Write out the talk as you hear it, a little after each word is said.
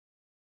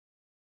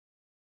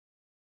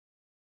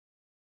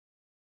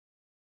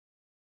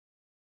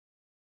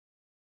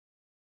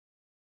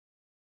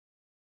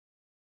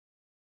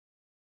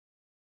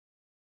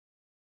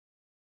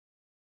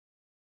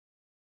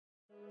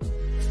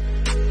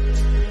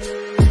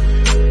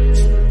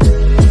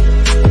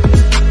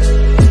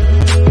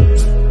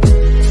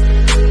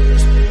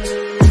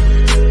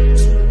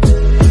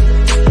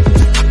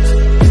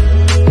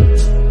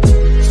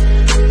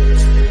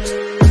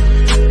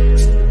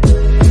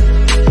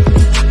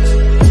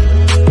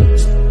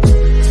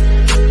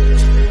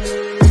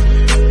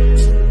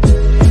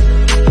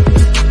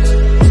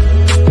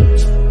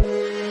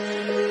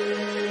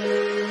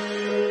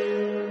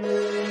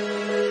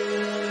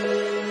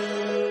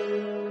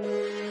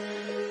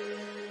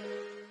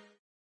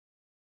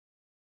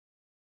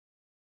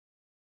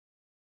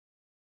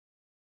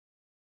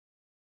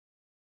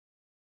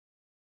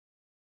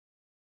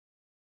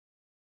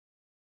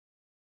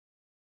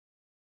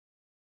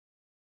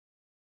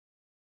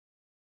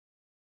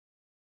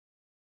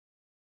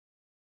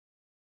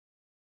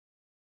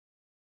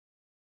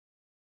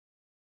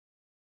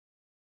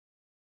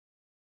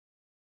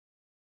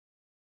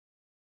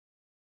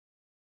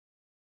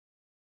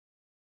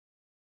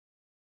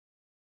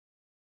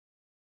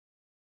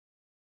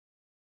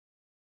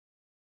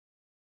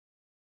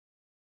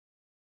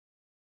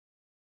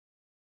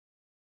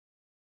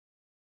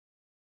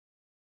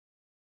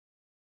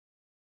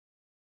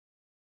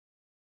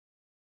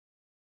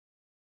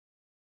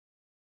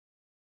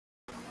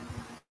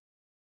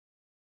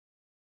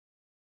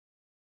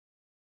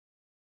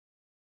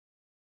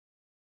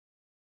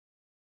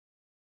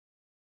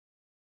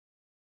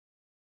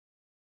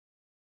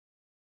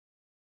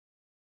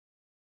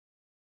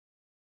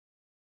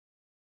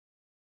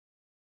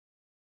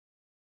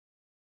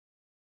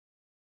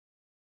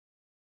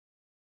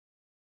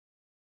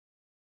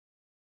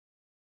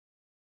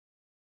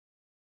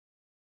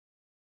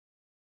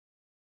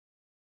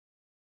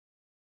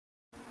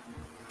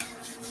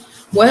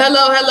Well,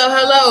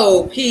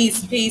 hello.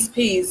 Peace, peace,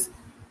 peace.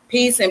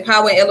 Peace and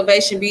power and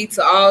elevation be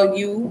to all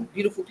you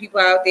beautiful people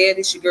out there.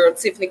 This your girl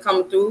Tiffany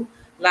coming through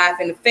live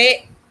in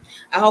effect.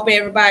 I hope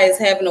everybody is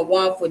having a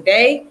wonderful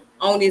day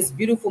on this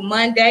beautiful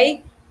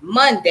Monday,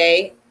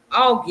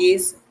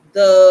 August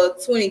the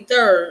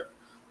 23rd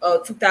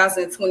of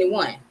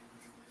 2021.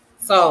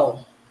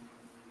 So,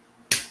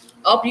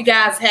 hope you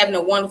guys having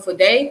a wonderful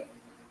day.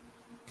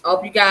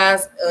 Hope you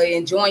guys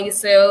enjoying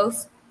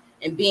yourselves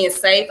and being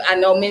safe. I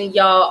know many of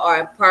y'all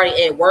are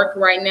probably at work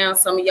right now.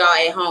 Some of y'all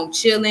at home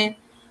chilling,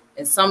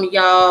 and some of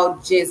y'all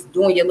just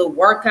doing your little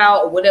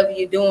workout or whatever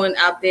you're doing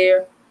out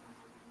there.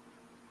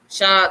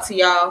 Shout out to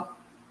y'all.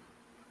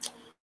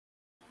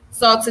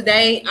 So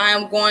today I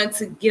am going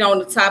to get on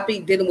the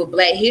topic dealing with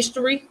Black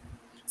history.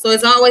 So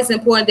it's always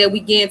important that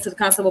we get into the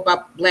concept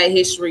about Black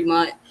History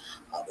Month.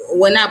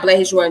 Well, not Black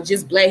History Month,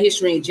 just Black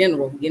history in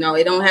general. You know,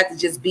 it don't have to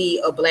just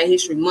be a Black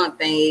History Month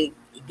thing.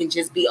 It can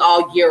just be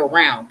all year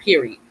round,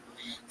 period.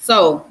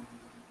 So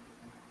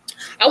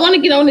I want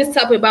to get on this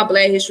topic about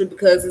Black history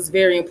because it's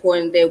very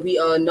important that we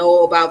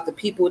know about the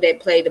people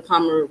that played the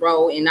prominent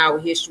role in our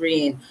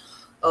history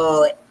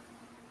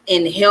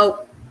and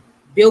help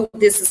build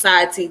this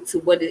society to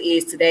what it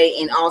is today,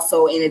 and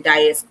also in the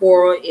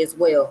diaspora as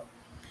well.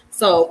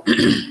 So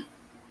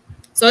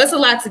so it's a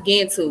lot to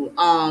get into.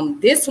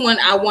 This one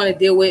I want to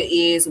deal with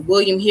is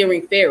William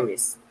Henry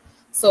Ferris.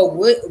 So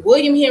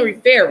William Henry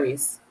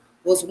Ferris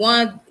was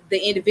the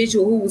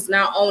individual who was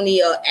not only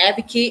an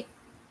advocate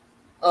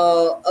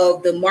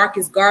of the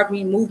Marcus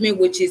Garvey movement,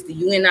 which is the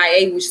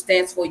UNIA, which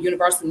stands for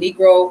Universal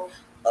Negro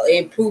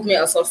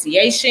Improvement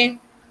Association.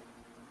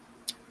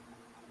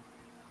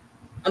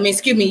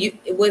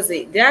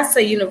 Did I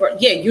say Universal?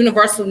 Yeah,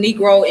 Universal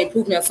Negro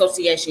Improvement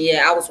Association.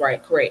 Yeah, I was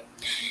right, correct.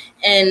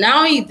 And not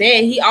only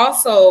that, he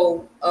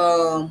also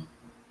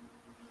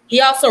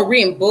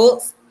written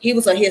books. He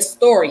was a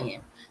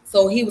historian.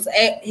 So he was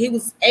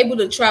able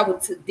to travel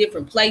to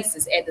different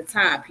places at the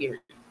time period.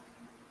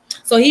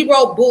 So he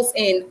wrote books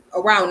in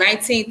around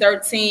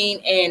 1913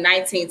 and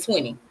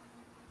 1920.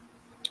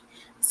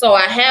 So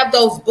I have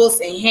those books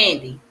in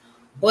handy.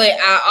 But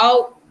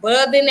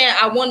other than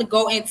that, I want to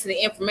go into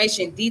the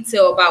information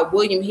detail about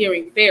William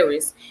Henry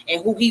Ferris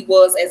and who he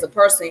was as a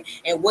person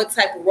and what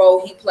type of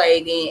role he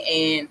played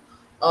in,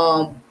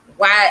 and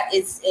why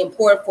it's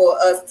important for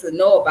us to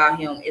know about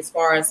him as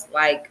far as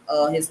like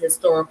his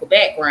historical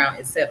background,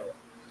 etc.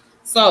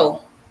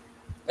 So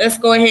let's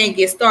go ahead and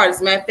get started.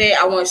 As a matter of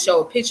fact, I want to show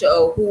a picture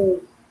of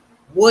who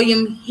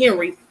William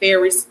Henry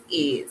Ferris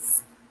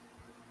is.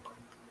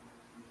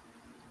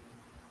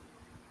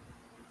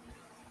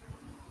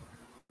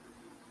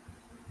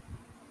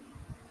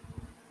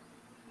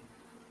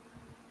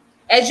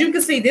 As you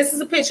can see, this is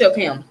a picture of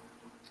him.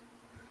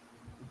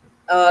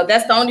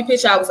 That's the only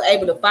picture I was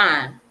able to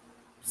find.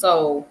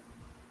 So,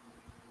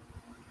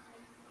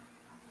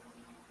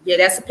 yeah,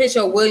 that's a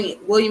picture of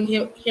William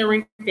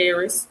Henry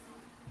Ferris.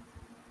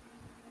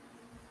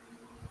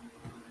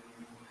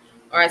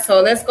 All right,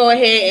 so let's go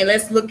ahead and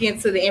let's look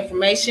into the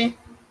information.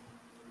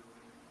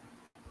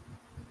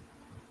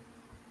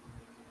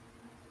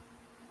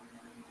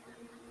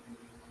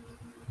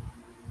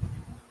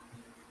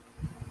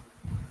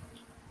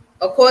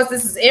 Of course,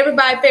 this is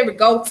everybody's favorite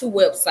go-to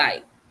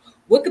website,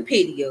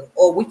 Wikipedia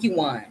or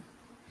WikiWine.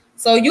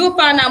 So you'll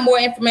find out more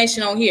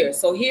information on here.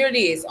 So here it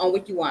is on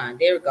WikiWine.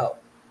 There we go.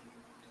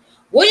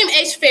 William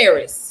H.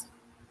 Ferris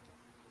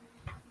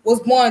was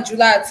born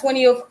July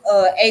 20th,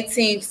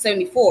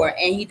 1874,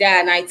 and he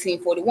died in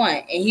 1941.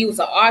 And he was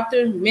an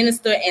author,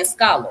 minister, and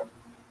scholar.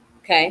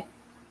 Okay.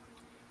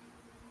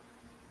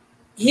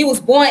 He was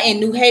born in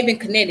New Haven,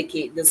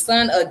 Connecticut, the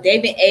son of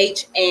David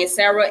H. and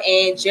Sarah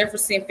Ann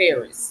Jefferson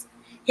Ferris.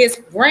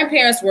 His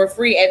grandparents were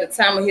free at the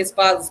time of his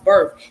father's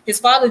birth. His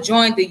father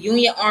joined the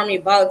Union Army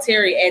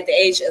voluntarily at the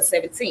age of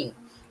 17.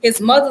 His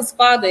mother's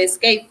father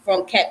escaped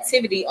from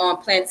captivity on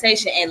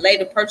plantation and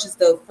later purchased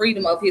the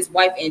freedom of his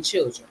wife and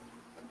children.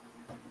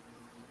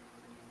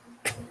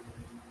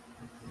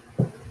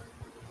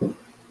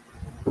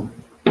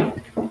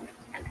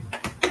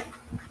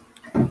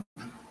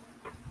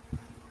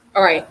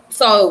 All right,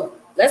 so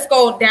let's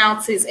go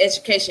down to his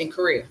education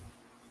career.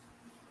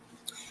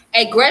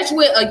 A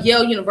graduate of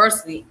Yale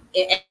University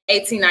in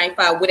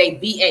 1895 with a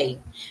BA,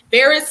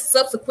 Ferris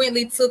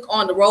subsequently took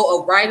on the role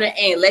of writer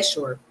and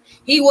lecturer.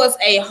 He was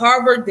a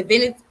Harvard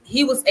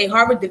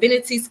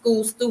Divinity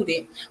School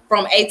student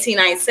from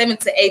 1897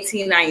 to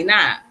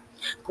 1899,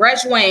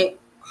 graduating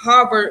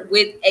Harvard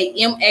with a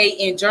MA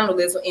in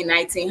journalism in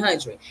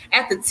 1900.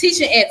 After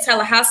teaching at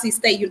Tallahassee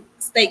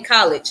State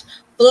College,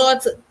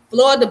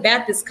 Florida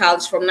Baptist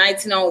College from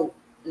 1900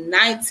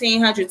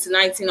 to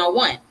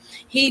 1901.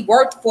 He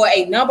worked for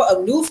a number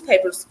of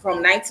newspapers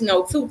from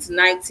 1902 to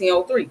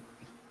 1903.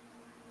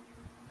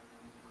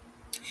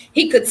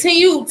 He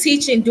continued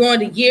teaching during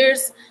the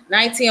years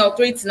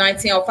 1903 to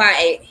 1905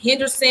 at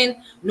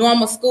Henderson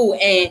Normal School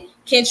and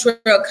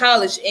Kentrell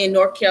College in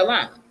North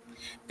Carolina.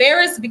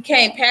 Ferris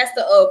became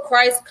pastor of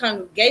Christ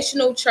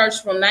Congregational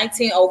Church from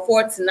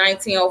 1904 to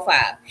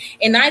 1905.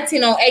 In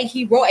 1908,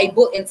 he wrote a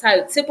book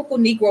entitled Typical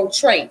Negro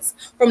Traits.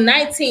 From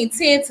 1910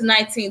 to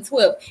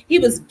 1912, he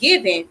was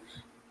given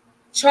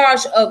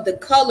charge of the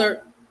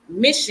colored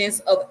missions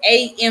of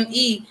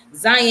AME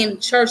Zion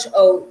Church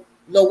of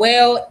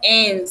Lowell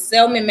and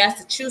Selma,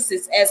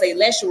 Massachusetts, as a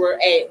lecturer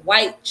at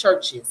white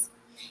churches.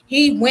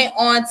 He went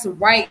on to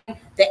write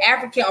The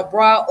African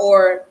Abroad,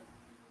 or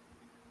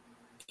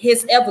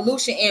His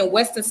Evolution in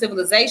Western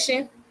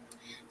Civilization,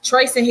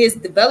 tracing his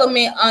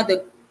development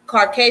under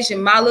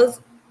Caucasian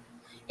models.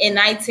 In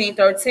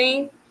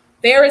 1913,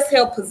 Ferris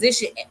held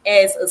position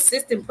as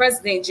Assistant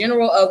President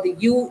General of the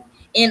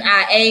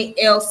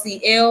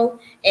UNIA-LCL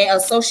and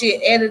Associate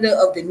Editor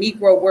of the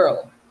Negro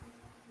World.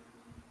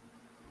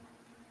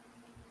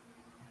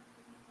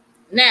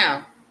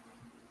 Now,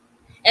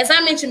 as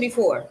I mentioned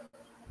before,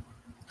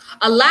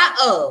 a lot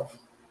of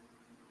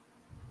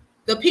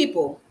the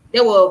people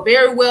that were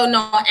very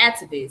well-known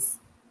activists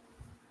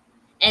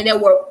and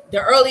that were the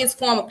earliest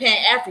form of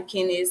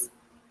Pan-Africanists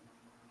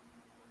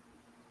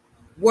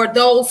were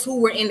those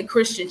who were in the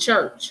Christian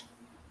church.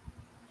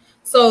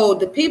 So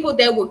the people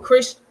that were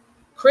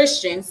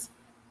Christians,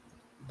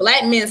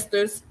 black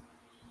ministers,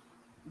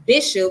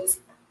 bishops,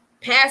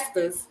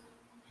 pastors,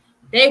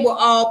 they were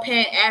all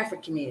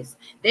Pan-Africanists.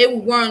 They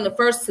were one of the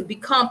first to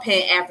become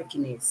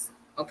Pan-Africanists,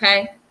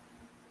 okay?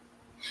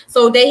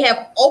 So they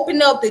have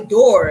opened up the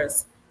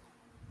doors,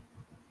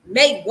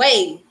 make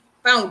way,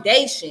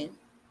 foundation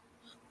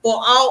for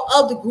all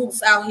other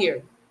groups out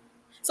here.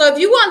 So if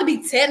you want to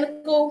be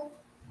technical,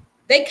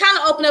 they kind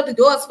of open up the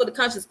doors for the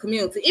conscious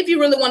community, if you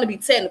really want to be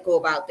technical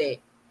about that.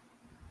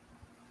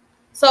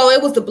 So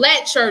it was the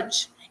black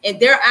church and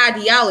their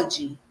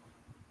ideology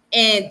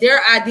and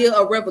their idea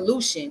of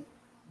revolution,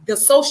 the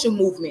social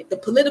movement, the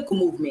political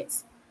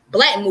movements,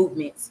 black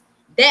movements,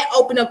 that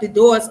opened up the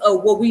doors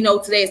of what we know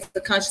today as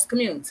the conscious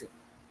community.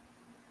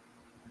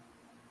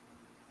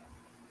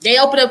 They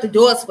opened up the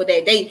doors for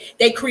that.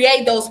 They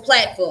create those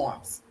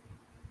platforms.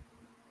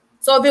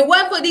 So if it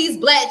weren't for these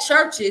black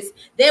churches,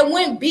 there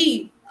wouldn't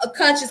be a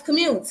conscious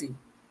community.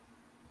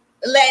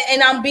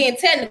 And I'm being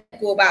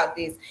technical about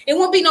this. It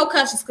won't be no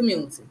conscious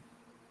community,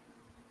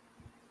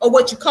 or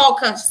what you call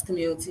conscious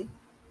community,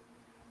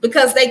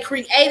 because they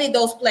created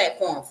those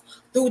platforms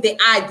through the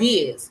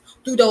ideas,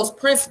 through those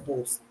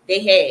principles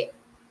they had,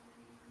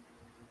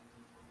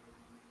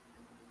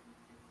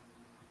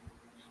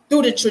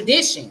 through the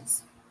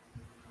traditions.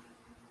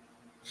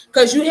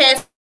 Because you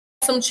had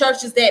some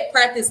churches that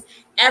practice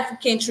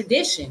African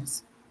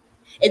traditions.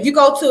 If you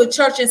go to a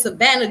church in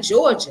Savannah,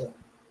 Georgia,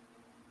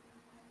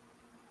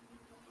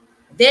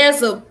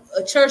 there's a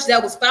church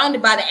that was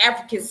founded by the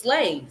African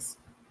slaves.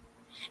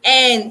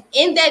 And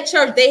in that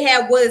church, they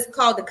have what is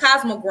called the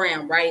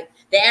cosmogram, right?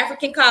 The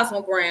African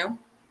cosmogram,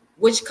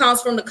 which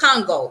comes from the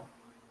Congo.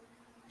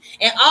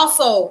 And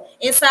also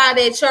inside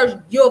that church,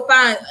 you'll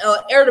find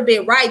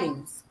Arabic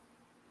writings.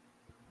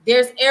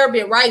 There's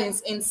Arabic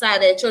writings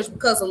inside that church,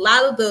 because a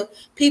lot of the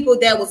people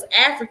that was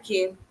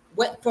African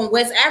from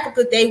West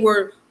Africa, they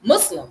were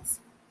Muslims.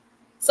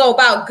 So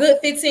about good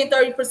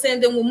 15-30%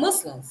 of them were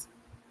Muslims.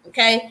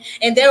 Okay,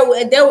 and there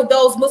were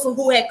those Muslims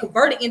who had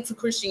converted into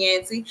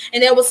Christianity,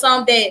 and there were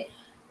some that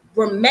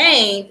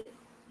remained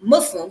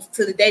Muslims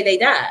to the day they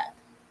died.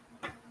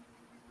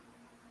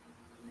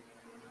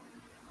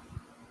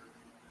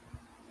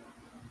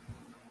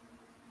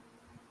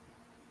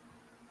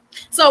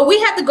 So we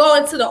have to go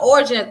into the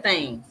origin of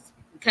things,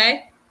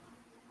 okay?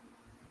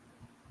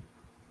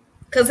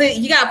 Because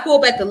you got to pull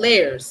back the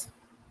layers.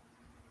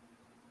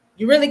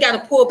 You really got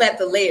to pull back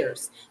the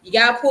layers. You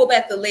got to pull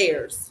back the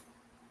layers.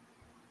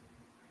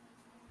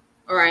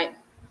 All right.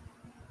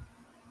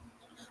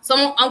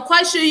 So I'm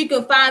quite sure you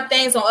can find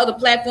things on other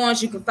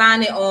platforms. You can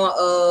find it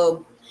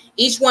on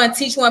Each One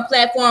Teach One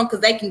platform, because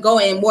they can go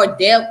in more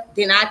depth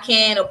than I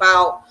can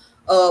about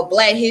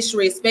Black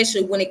history,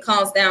 especially when it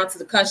comes down to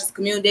the conscious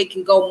community. They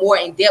can go more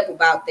in depth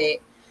about that.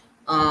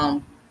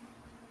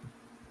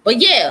 But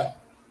yeah,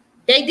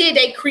 they did.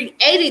 They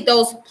created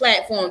those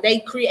platforms. They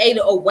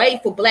created a way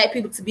for Black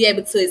people to be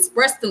able to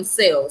express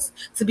themselves,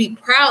 to be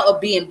proud of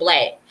being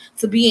Black,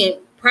 to being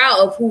proud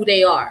of who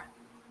they are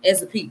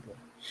as a people.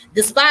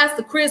 Despite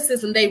the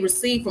criticism they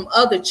received from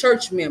other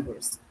church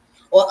members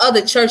or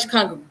other church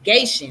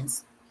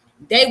congregations,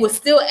 they were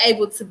still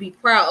able to be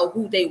proud of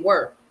who they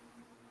were.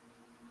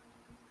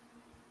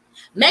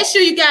 Make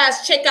sure you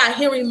guys check out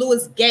Henry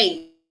Louis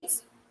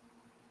Gates'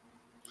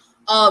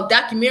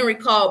 documentary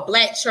called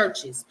Black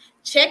Churches.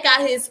 Check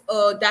out his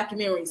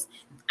documentaries.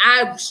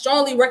 I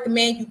strongly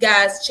recommend you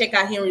guys check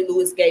out Henry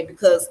Louis Gates,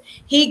 because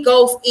he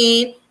goes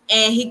in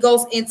and he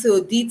goes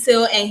into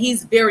detail, and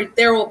he's very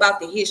thorough about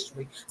the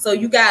history. So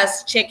you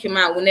guys check him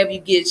out whenever you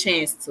get a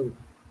chance to.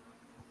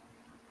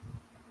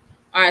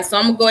 All right, so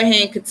I'm going to go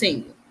ahead and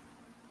continue.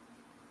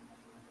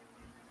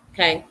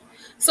 Okay,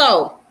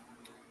 so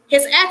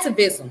his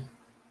activism,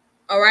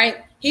 all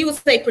right, he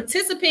was a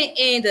participant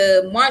in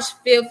the March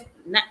 5th,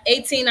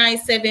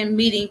 1897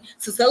 meeting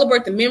to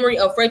celebrate the memory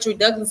of Frederick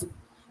Douglass,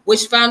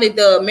 which founded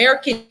the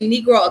American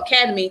Negro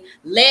Academy,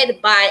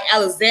 led by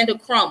Alexander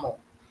Crummell,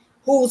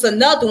 who's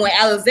another one.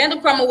 Alexander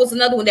Crummell was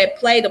another one that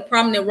played a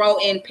prominent role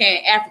in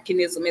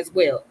Pan-Africanism as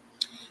well.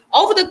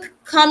 Over the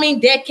coming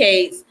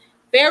decades,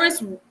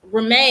 Ferris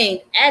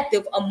remained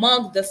active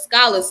among the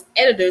scholars,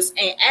 editors,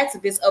 and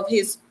activists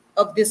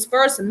of this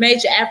first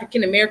major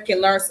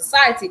African-American learned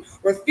society,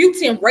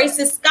 refuting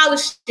racist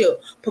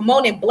scholarship,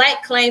 promoting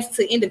Black claims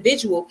to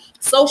individual,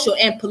 social,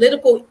 and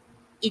political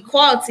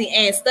equality,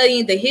 and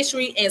studying the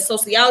history and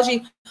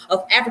sociology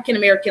of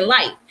African-American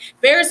life.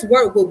 Ferris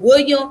worked with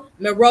William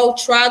Monroe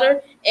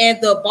Trotter and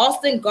the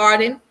Boston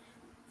Garden,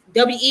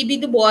 W.E.B.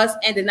 Du Bois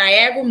and the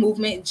Niagara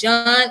Movement,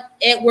 John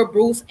Edward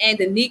Bruce, and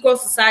the Negro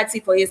Society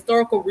for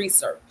Historical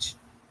Research.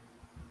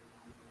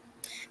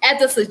 At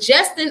the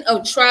suggestion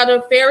of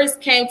Trotter, Ferris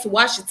came to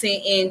Washington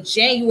in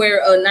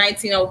January of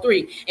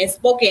 1903 and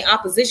spoke in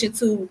opposition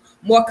to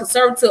more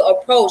conservative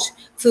approach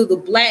to the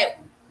Black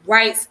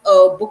rights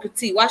of Booker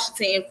T.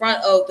 Washington in front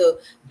of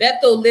the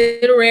Bethel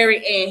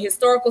Literary and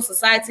Historical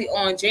Society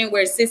on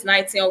January 6,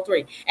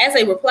 1903. As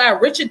a reply,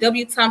 Richard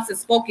W. Thompson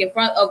spoke in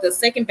front of the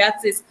Second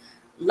Baptist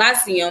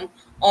Lyceum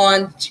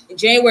on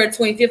January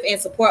 25th in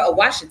support of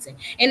Washington.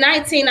 In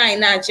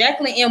 1999,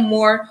 Jacqueline M.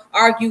 Moore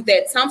argued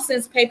that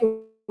Thompson's paper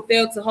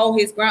failed to hold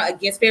his ground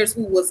against Ferris,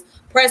 who was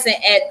present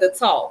at the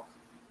talk.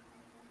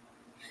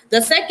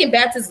 The Second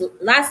Baptist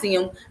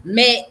Lyceum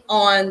met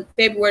on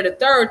February the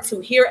 3rd to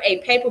hear a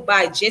paper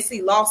by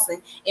Jesse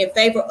Lawson in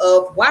favor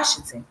of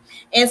Washington.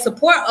 In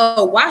support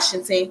of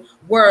Washington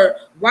were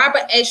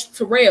Robert H.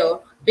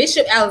 Terrell,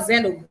 Bishop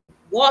Alexander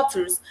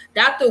Walters,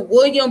 Dr.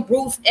 William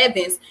Bruce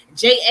Evans,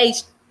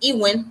 J.H.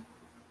 Ewing,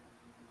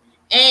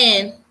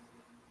 and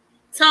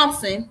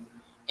Thompson,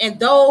 and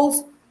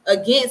those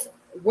against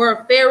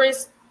were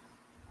Ferris,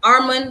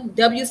 Armand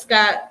W.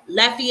 Scott,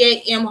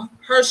 Lafayette M.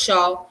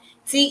 Hershaw,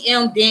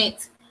 T.M.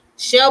 Dent,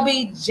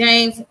 Shelby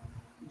James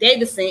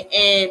Davidson,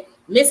 and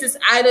Mrs.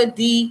 Ida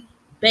D.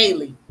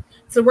 Bailey.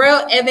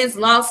 Terrell, Evans,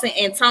 Lawson,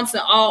 and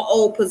Thompson all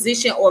owed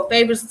position or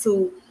favors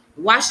to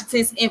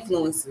Washington's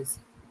influences.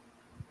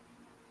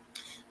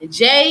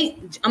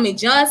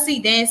 John C.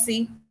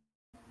 Dancy,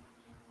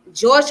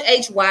 George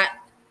H. Watt,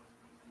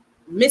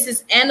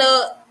 Mrs.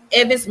 Anna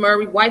Evans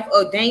Murray, wife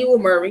of Daniel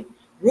Murray,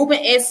 Reuben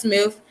S.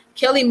 Smith,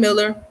 Kelly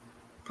Miller,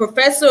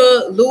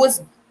 Professor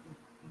Louis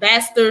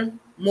Baxter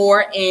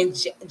Moore, and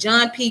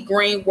John P.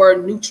 Green were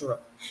neutral.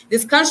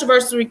 This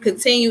controversy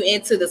continued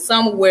into the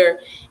summer, where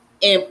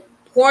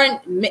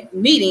important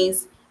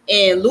meetings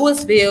in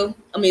Louisville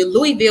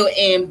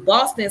and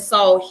Boston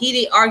saw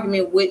heated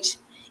argument, which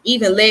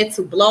even led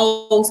to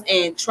blows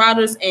and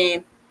Trotter's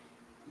and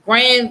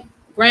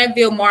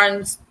Granville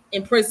Martin's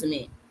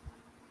imprisonment.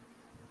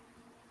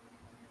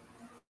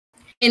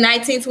 In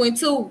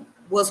 1922,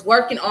 was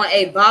working on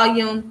a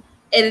volume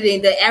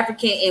editing the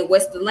African and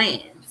Western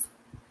lands.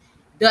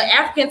 The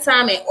African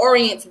Time and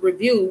Orient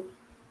Review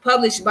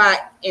published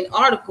an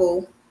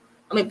article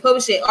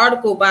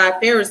by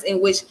Ferris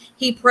in which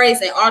he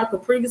praised an article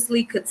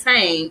previously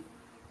contained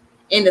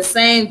in the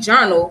same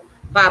journal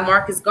by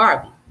Marcus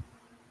Garvey.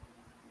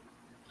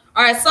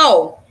 All right,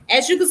 so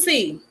as you can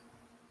see,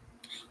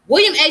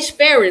 William H.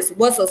 Ferris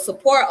was a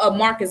supporter of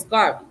Marcus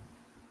Garvey,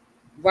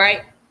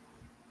 right?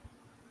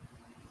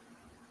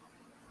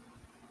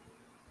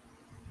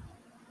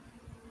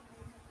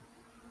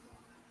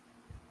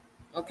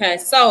 Okay,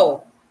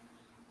 so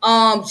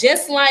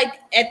just like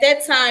at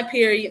that time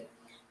period,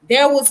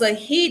 there was a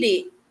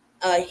heated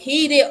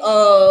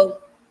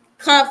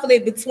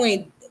conflict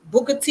between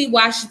Booker T.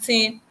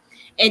 Washington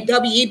and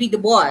W.E.B. Du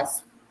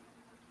Bois.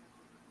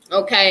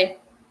 Okay,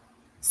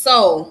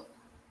 so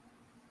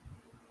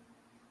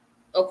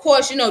of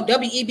course, you know,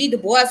 W.E.B. Du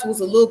Bois was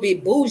a little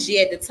bit bougie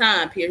at the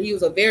time period. He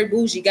was a very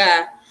bougie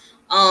guy,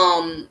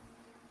 and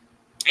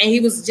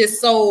he was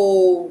just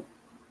so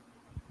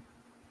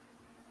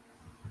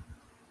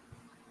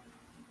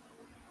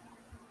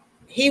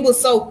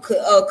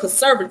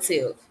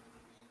conservative.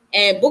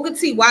 And Booker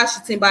T.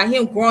 Washington, by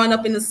him growing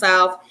up in the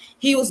South,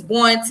 he was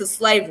born to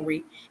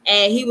slavery,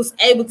 and he was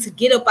able to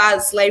get up out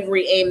of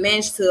slavery and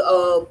managed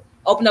to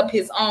open up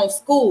his own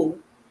school,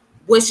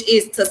 which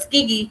is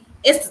Tuskegee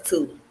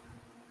Institute,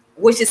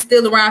 which is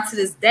still around to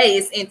this day.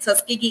 It's in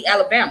Tuskegee,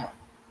 Alabama.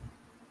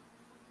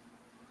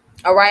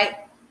 All right.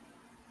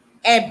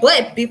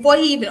 But before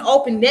he even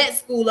opened that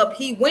school up,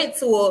 he went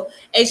to a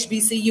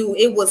HBCU.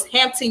 It was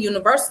Hampton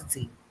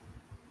University.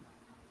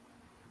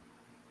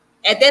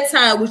 At that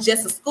time, it was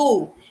just a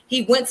school.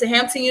 He went to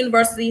Hampton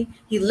University.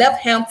 He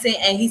left Hampton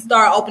and he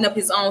started opening up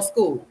his own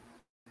school.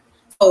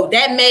 So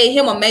that made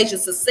him a major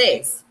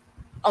success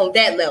on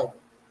that level.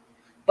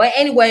 But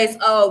anyways,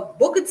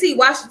 Booker T.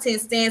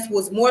 Washington's stance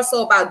was more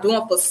so about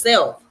doing for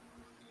self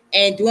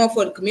and doing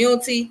for the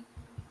community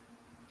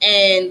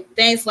and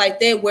things like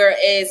that.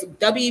 Whereas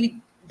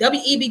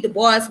W.E.B. Du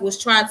Bois was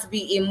trying to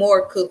be in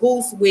more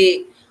cahoots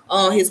with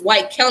his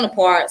white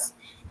counterparts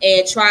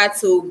and try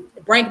to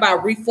bring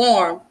about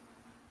reform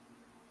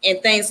and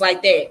things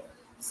like that.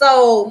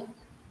 So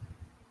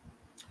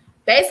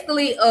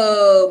basically,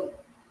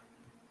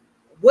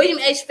 William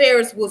H.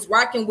 Ferris was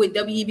rocking with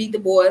W.E.B. Du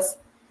Bois,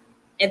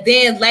 and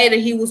then later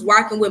he was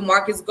rocking with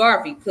Marcus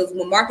Garvey, because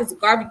when Marcus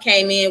Garvey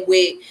came in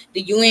with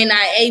the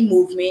UNIA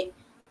movement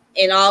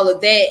and all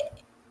of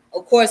that,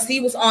 of course, he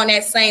was on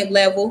that same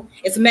level.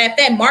 As a matter of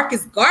fact,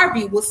 Marcus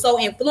Garvey was so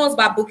influenced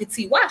by Booker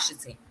T.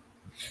 Washington.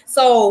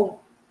 So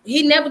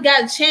he never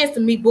got a chance to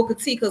meet Booker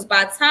T, because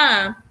by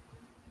time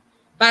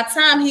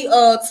he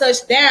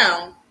touched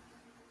down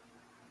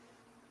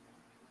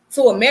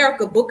to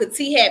America, Booker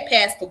T had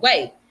passed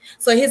away.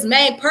 So his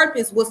main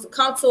purpose was to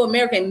come to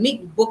America and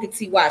meet Booker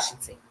T.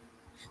 Washington.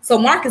 So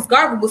Marcus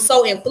Garvey was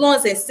so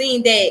influenced and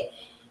seeing that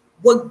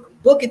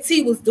what Booker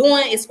T was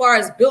doing as far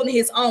as building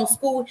his own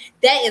school,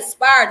 that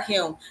inspired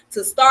him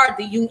to start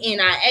the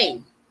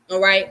UNIA.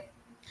 All right.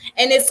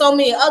 And there's so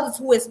many others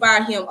who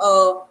inspired him.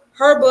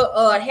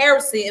 Herbert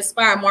Harrison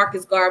inspired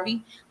Marcus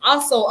Garvey.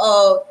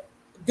 Also,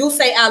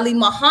 Dulce Ali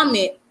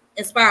Muhammad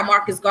inspired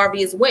Marcus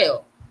Garvey as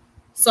well.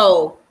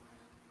 So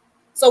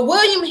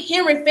William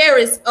Henry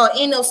Ferris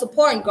ended up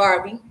supporting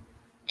Garvey,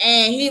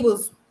 and he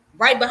was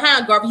right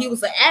behind Garvey. He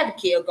was an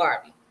advocate of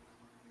Garvey.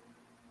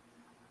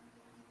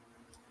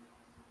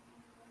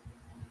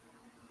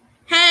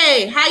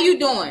 Hey, how you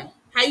doing?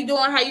 How you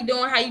doing? How you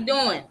doing? How you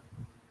doing?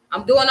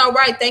 I'm doing all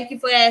right. Thank you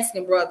for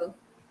asking, brother.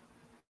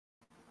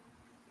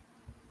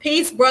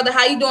 Peace, brother.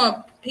 How you doing?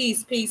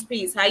 Peace, peace,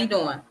 peace. How you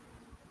doing?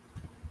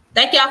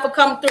 Thank y'all for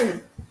coming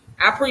through.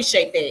 I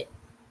appreciate that.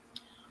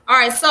 All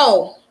right,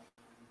 so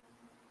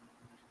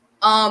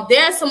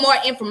there's some more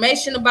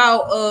information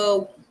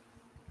about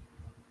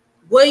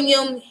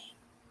William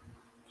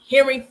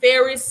Henry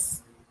Ferris.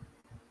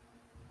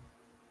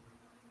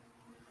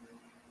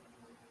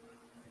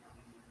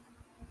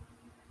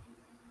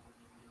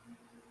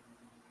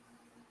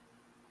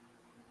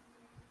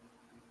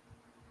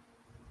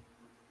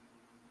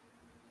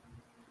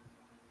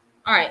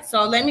 All right,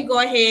 so let me go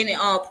ahead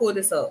and pull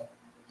this up.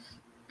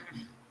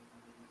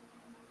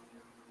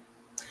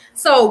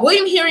 So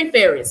William Henry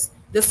Ferris,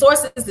 the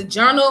source is the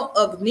Journal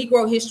of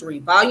Negro History,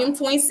 volume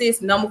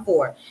 26, number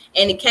 4,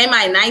 and it came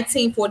out in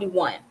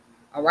 1941.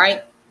 All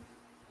right.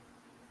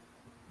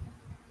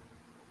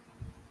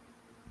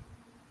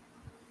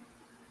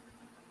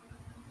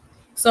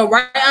 So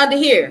right under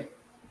here,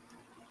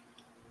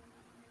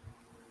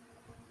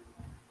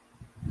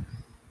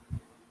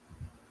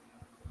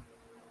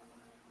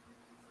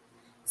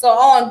 so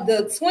on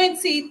the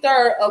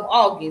 23rd of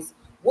August,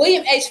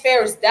 William H.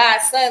 Ferris died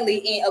suddenly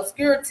in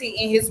obscurity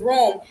in his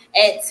room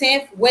at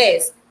 10th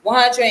West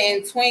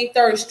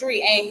 123rd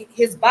Street, and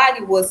his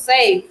body was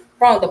saved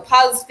from the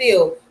Paulus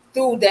Field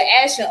through the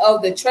action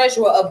of the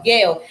treasurer of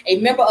Yale, a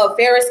member of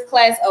Ferris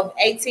class of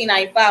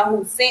 1895,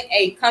 who sent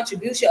a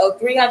contribution of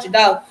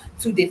 $300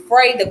 to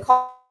defray the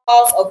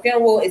cost of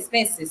funeral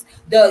expenses.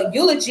 The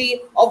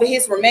eulogy over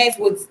his remains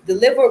was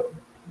delivered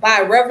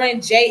by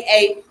Reverend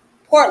J.A.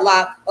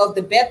 Portlock of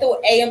the Bethel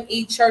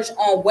AME Church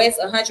on West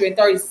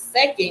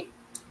 132nd,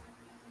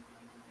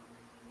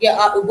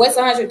 West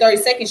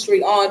 132nd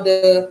Street on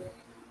the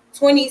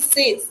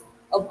 26th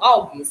of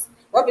August.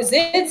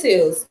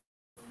 Representatives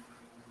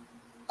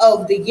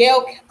of the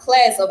Yale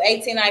class of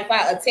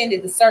 1895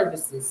 attended the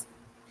services.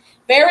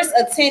 Ferris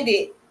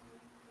attended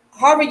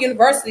Harvard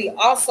University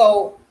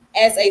also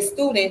as a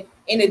student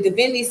in the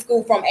Divinity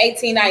School from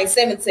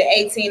 1897 to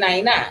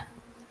 1899.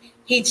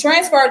 He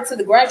transferred to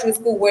the graduate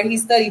school where he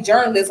studied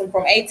journalism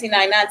from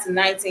 1899 to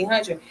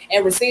 1900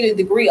 and received a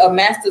degree of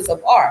Master's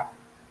of Art.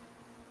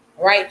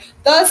 Right?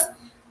 Thus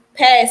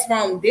passed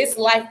from this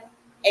life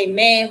a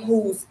man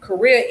whose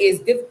career is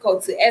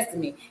difficult to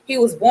estimate. He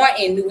was born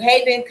in New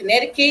Haven,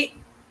 Connecticut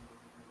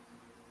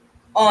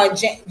on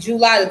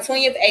July the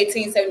 20th,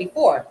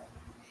 1874.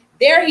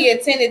 There he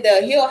attended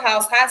the Hill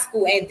House High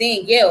School and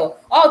then Yale.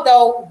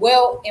 Although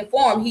well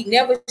informed, he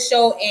never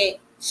showed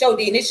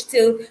the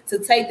initiative to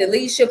take the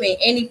leadership in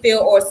any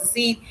field or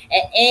succeed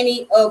at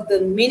any of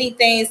the many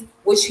things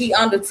which he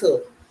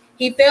undertook.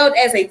 He failed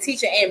as a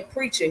teacher and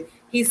preacher.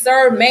 He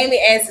served mainly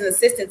as an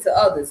assistant to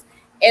others.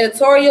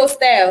 Editorial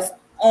staffs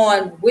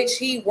on which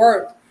he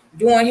worked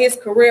during his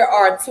career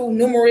are too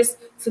numerous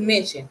to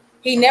mention.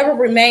 He never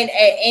remained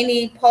at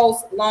any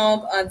post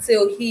long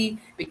until he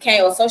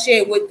became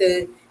associated with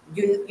the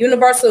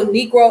Universal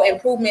Negro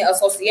Improvement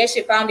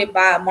Association founded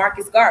by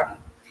Marcus Garvey.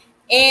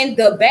 In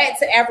the Back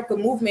to Africa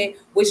movement,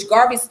 which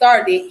Garvey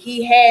started,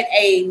 he had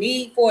a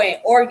need for an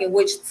organ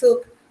which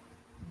took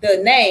the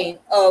name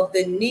of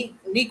the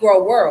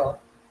Negro world.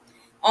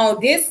 On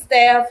this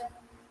staff,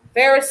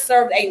 Ferris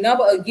served a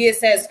number of years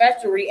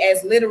satisfactorily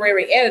as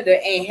literary editor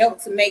and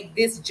helped to make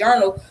this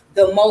journal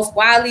the most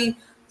widely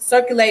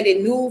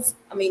circulated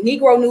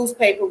Negro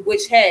newspaper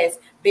which has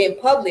been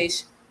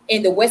published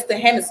in the Western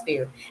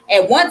Hemisphere.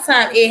 At one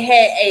time, it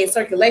had a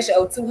circulation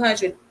of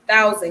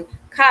 200,000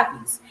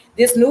 copies.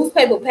 This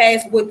newspaper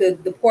passed with the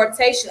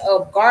deportation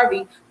of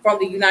Garvey from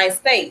the United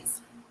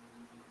States.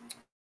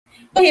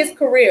 His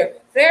career,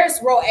 Ferris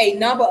wrote a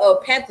number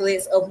of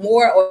pamphlets of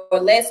more or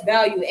less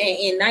value, and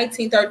in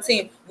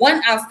 1913,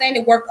 one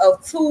outstanding work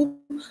of 2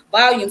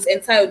 volumes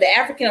entitled The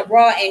African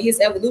Abroad and His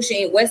Evolution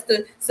in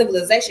Western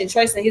Civilization,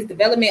 tracing his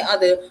development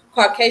under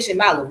Caucasian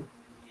model.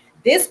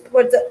 This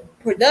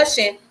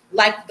production,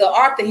 like the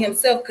author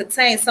himself,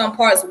 contains some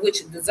parts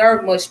which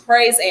deserve much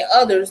praise and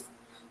others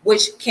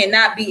which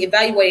cannot be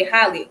evaluated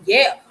highly.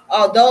 Yet,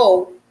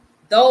 although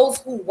those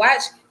who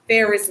watch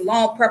Ferris'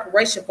 long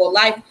preparation for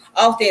life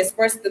often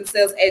express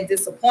themselves as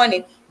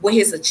disappointed with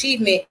his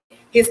achievement,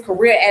 his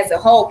career as a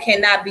whole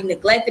cannot be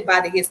neglected by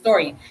the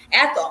historian.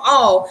 After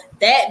all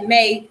that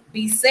may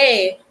be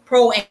said,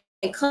 pro and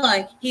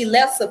con, he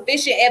left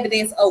sufficient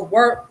evidence of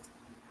work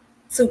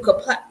to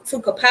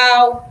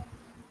compel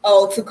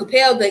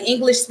the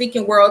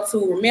English-speaking world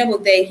to remember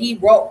that he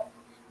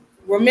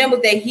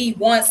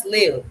once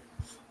lived.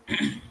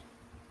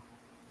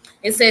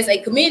 It says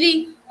a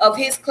committee of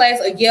his class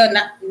of Yale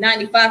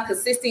 95,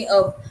 consisting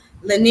of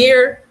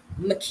Lanier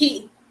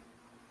McKee,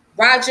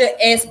 Roger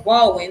S.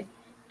 Baldwin,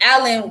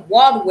 Alan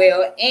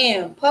Wardwell,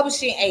 and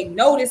publishing a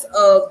notice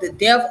of the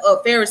death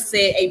of Ferris,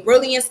 said a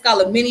brilliant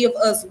scholar, many of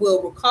us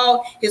will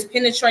recall his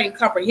penetrating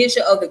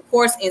comprehension of the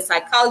course in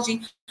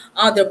psychology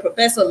under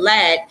Professor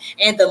Ladd,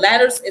 and the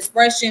latter's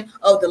expression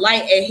of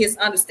delight at his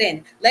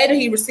understanding. Later,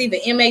 he received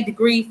an MA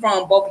degree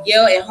from both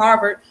Yale and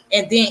Harvard,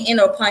 and then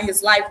entered upon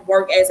his life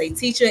work as a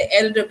teacher,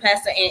 editor,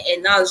 pastor, and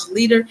acknowledged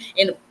leader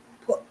in the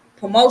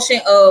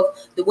promotion of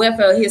the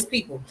welfare of his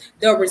people.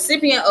 The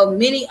recipient of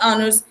many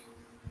honors,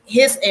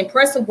 his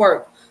impressive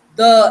work,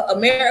 The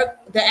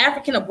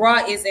African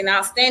Abroad, is an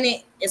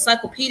outstanding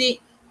encyclopedic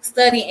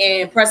study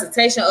and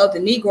presentation of the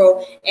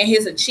Negro and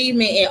his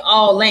achievement in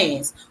all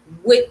lands.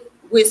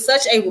 With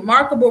such a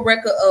remarkable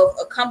record of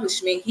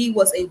accomplishment, he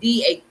was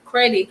indeed a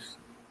credit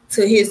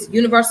to his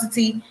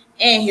university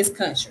and his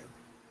country.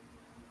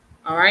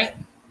 All right.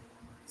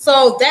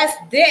 So that's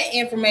that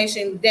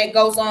information that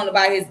goes on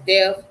about his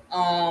death,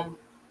 and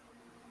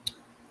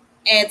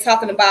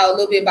talking about a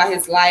little bit about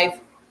his life,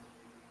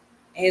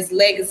 his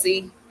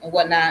legacy, and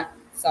whatnot.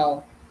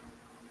 So,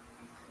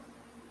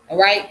 all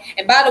right.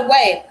 And by the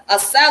way,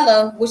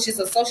 ASALA, which is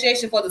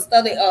Association for the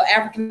Study of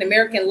African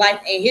American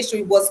Life and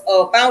History, was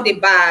founded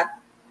by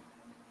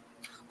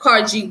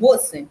Carter G.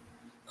 Woodson.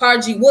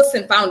 Carter G.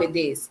 Woodson founded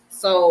this.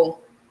 So,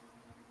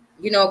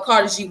 you know,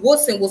 Carter G.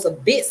 Woodson was a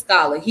big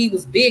scholar. He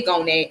was big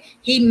on that.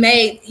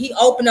 He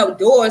opened up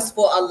doors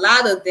for a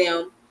lot of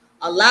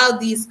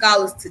these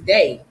scholars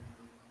today.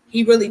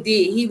 He really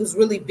did. He was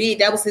really big.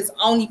 That was his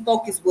only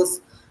focus,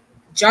 was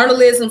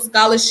journalism,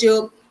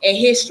 scholarship, and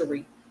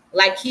history.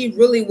 Like, he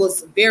really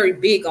was very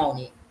big on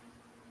it.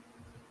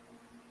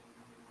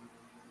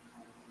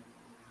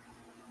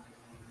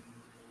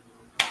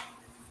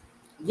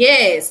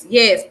 Yes,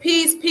 yes.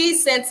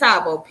 Peace,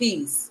 Santavo.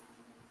 Peace.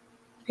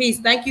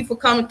 Thank you for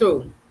coming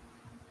through.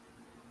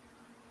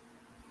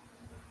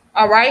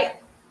 All right.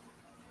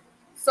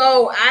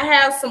 So I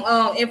have some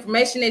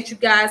information that you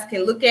guys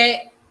can look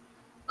at.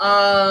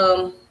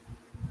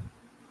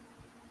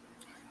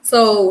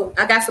 So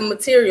I got some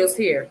materials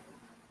here.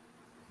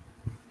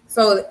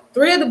 So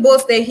 3 of the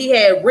books that he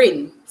had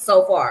written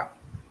so far.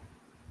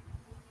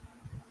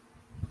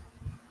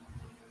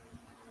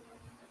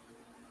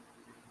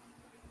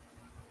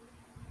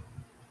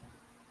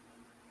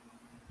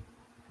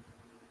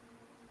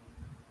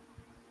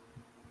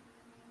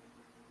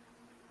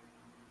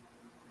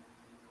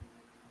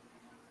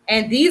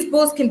 And these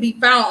books can be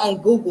found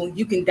on Google.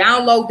 You can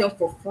download them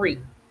for free.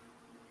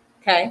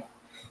 Okay?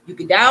 You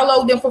can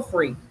download them for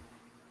free.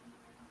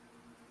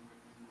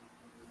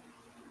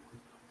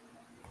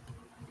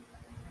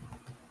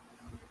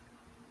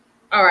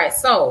 All right,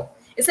 so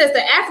it says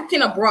The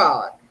African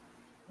Abroad,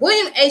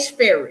 William H.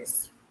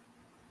 Ferris.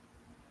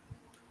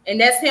 And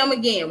that's him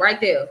again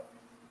right there.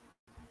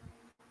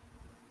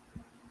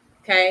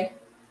 Okay.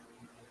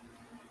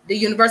 The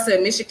University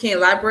of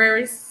Michigan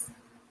Libraries.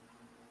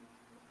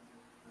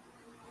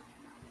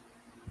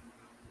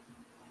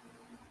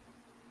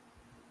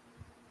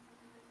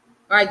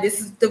 All right, this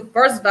is the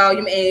first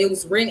volume, and it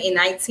was written in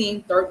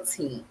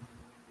 1913.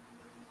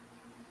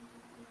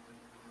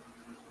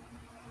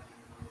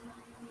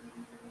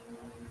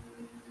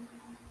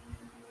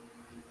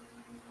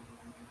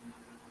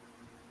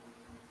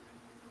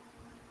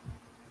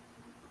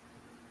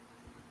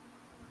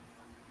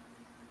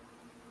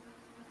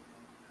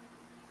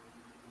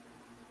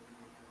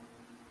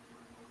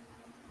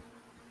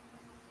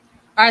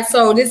 All right,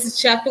 so this is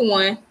chapter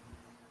 1.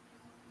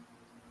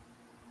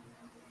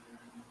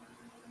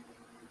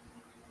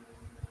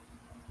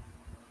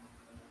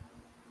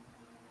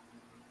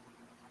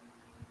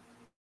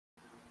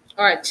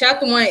 All right,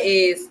 chapter 1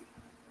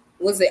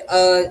 was it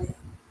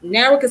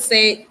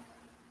narrative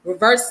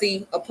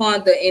reversing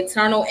upon the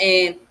internal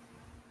and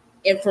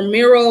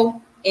ephemeral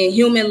in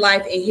human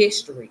life and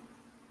history.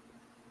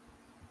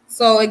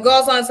 So it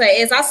goes on to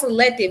say, as I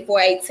selected for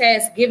a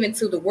task given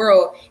to the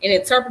world an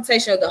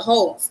interpretation of the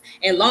hopes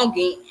and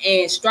longing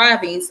and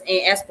strivings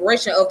and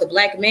aspiration of the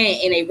black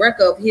man and a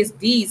record of his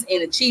deeds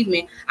and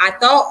achievement, I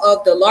thought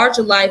of the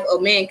larger life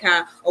of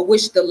mankind, of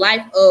which the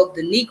life of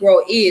the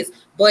Negro is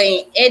but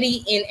an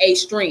eddy in a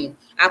stream.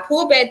 I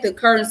pulled back the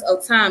curtains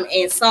of time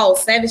and saw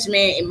savage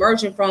man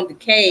emerging from the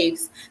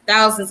caves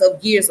thousands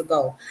of years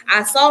ago.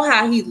 I saw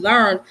how he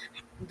learned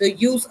the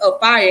use of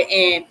fire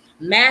and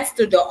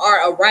mastered the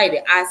art of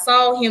writing. I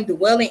saw him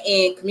dwelling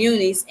in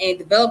communities and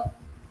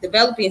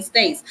developing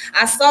states.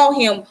 I saw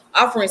him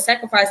offering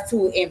sacrifice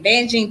to an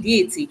avenging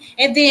deity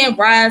and then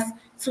rise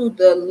to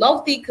the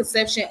lofty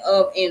conception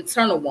of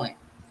eternal one.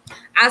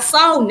 I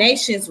saw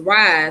nations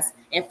rise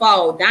and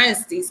fall,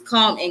 dynasties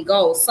come and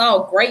go,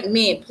 saw great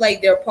men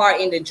play their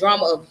part in the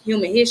drama of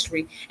human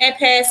history and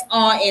pass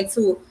on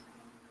into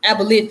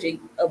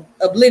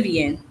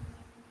oblivion.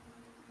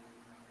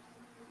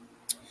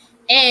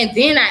 And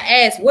then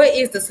I asked, what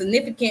is the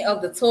significance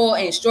of the toil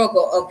and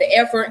struggle, of the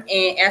effort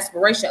and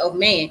aspiration of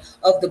man,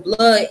 of the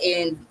blood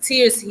and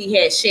tears he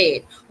had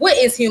shed? What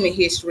is human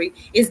history?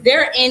 Is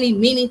there any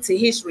meaning to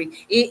history?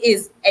 It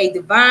is a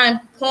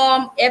divine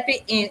poem,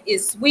 epic in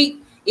its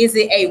sweep. Is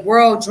it a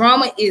world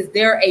drama? Is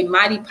there a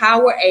mighty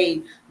power,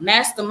 a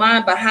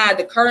mastermind behind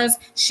the curtains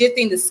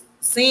shifting the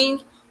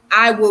scene?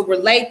 I will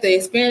relate the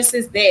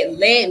experiences that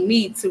led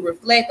me to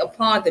reflect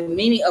upon the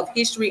meaning of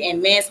history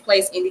and man's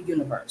place in the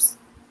universe.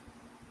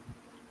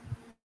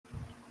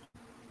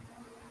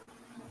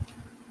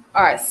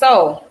 All right,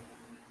 so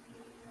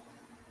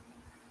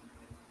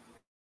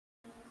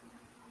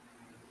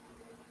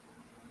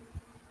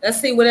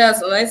let's see what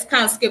else. Let's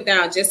kind of skip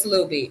down just a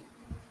little bit.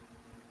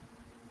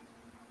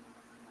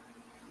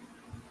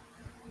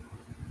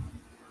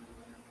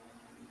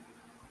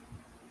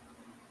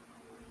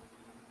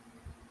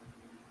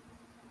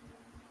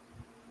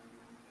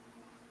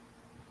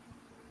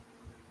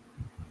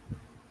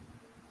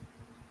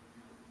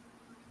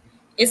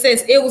 It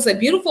says, it was a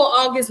beautiful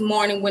August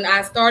morning when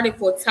I started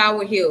for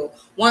Tower Hill,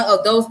 one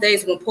of those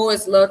days when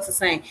poets love to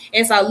sing.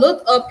 As I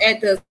looked up at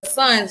the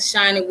sun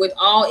shining with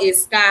all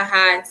its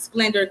sky-high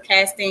splendor,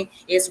 casting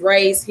its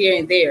rays here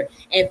and there,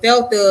 and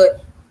felt the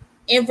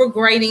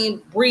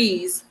invigorating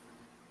breeze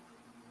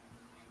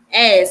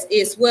as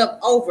it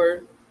swept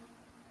over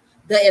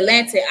the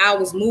Atlantic, I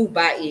was moved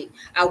by it.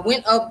 I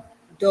went up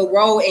the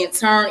road and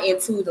turned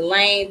into the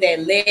lane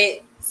that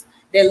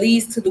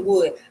leads to the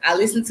wood. I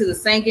listened to the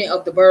singing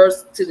of the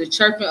birds, to the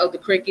chirping of the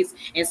crickets,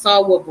 and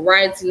saw what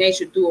variety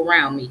nature threw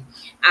around me.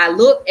 I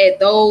looked at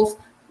those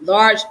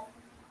large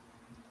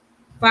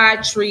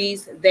fir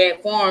trees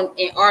that formed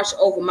an arch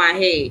over my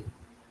head,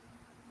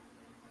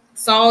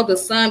 saw the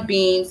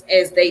sunbeams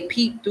as they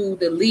peeped through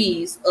the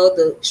leaves of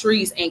the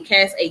trees and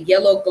cast a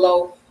yellow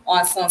glow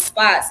on some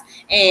spots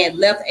and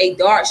left a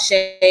dark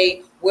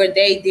shade where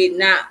they did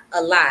not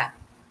lie.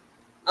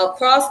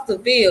 Across the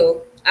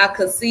field, I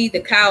could see the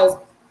cows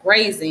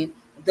grazing,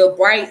 the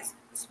bright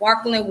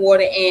sparkling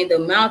water, and the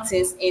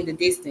mountains in the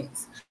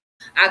distance.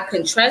 I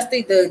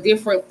contrasted the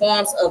different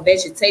forms of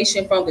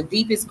vegetation from the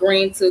deepest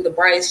green to the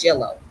brightest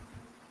yellow.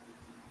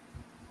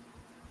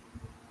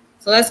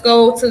 So let's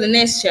go to the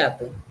next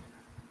chapter.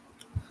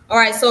 All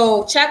right,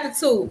 so chapter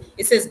 2,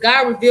 it says,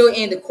 God revealed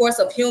in the course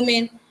of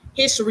human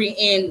history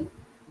in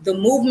the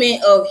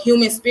movement of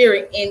human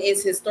spirit in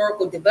its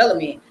historical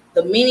development,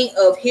 the meaning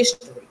of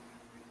history.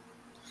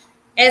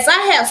 As I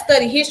have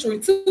studied history,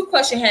 two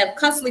questions have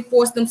constantly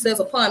forced themselves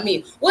upon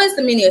me. What is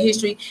the meaning of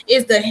history?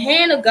 Is the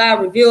hand of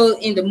God revealed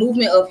in the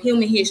movement of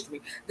human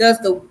history? Does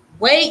the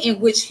way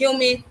in which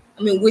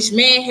which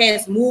man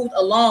has moved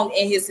along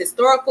in his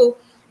historical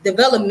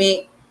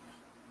development,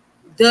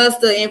 does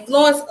the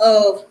influence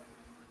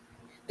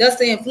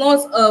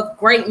of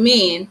great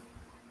men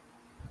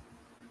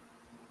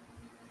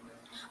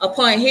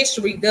upon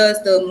history,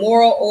 does the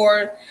moral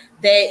order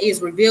that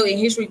is revealed in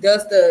history,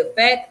 does the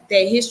fact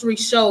that history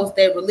shows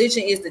that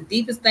religion is the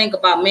deepest thing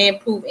about man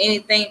prove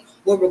anything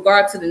with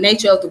regard to the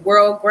nature of the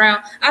world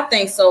ground? I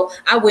think so.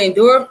 I will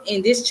endure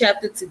in this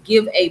chapter to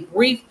give a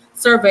brief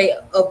survey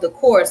of the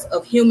course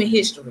of human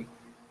history,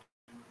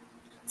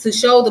 to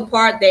show the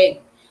part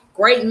that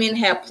great men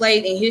have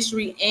played in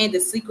history and the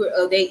secret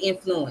of their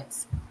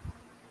influence.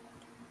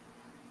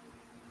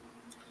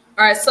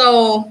 All right,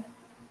 so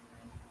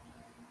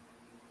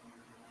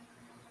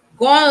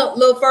going a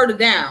little further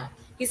down,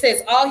 he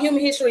says, all human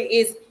history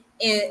is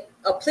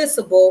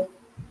inapplicable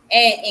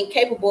and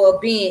incapable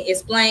of being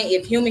explained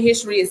if human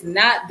history is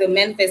not the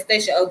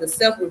manifestation of the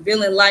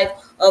self-revealing life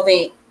of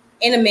an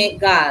immanent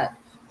God,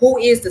 who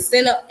is the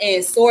center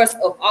and source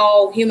of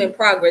all human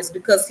progress,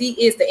 because he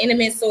is the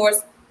immanent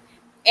source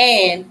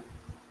and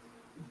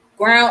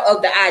ground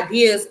of the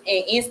ideas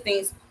and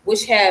instincts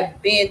which have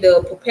been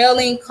the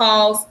propelling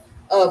cause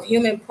of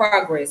human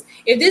progress.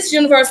 If this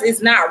universe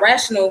is not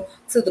rational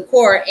to the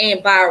core,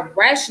 and by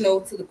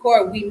rational to the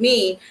core, we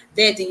mean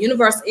that the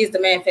universe is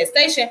the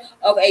manifestation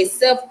of a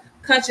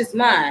self-conscious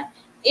mind.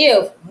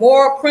 If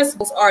moral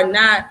principles are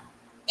not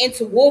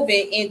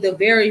interwoven in the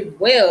very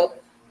web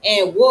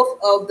and wolf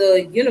of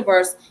the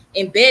universe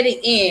embedded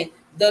in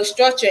the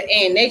structure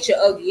and nature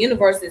of the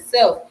universe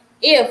itself.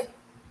 If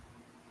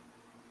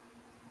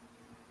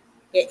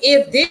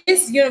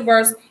this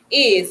universe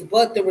is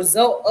but the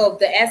result of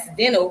the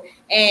accidental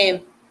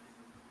and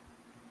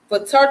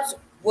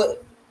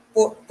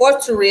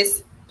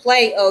fortuitous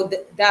play of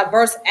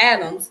diverse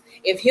atoms,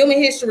 if human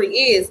history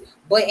is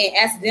but an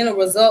accidental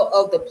result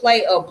of the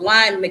play of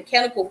blind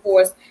mechanical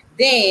force,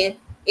 then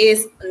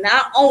is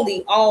not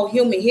only all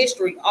human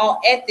history, all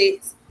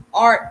ethics,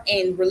 art,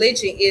 and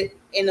religion is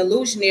an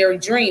illusionary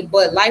dream,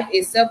 but life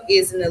itself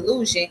is an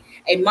illusion,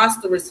 a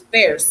monstrous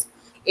farce.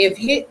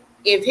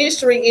 If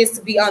history is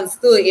to be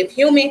understood, if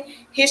human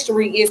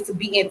history is to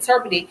be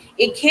interpreted,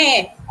 it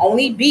can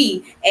only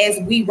be as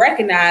we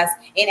recognize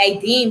in a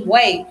deemed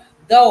way,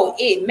 though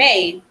it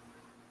may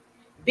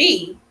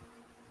be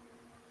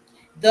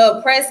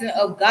the presence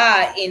of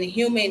God in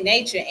human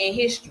nature and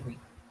history.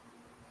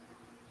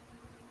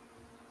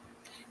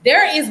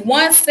 There is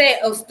one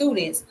set of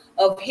students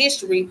of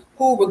history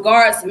who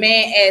regards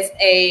man as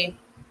a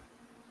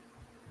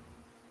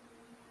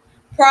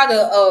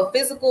product of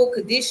physical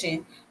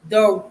condition,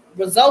 the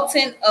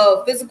resultant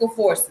of physical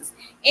forces.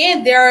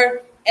 In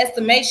their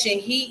estimation,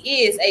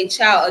 he is a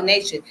child of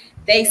nature.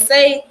 They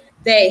say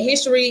that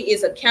history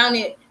is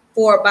accounted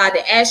for by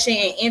the action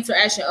and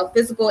interaction of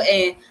physical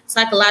and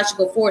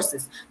psychological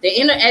forces. The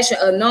interaction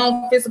of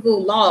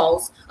non-physical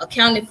laws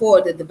accounted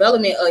for the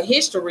development of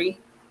history,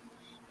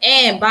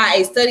 and by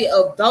a study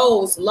of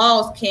those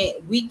laws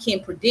we can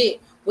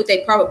predict with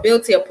a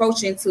probability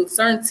approaching to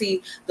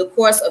certainty the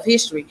course of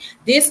history.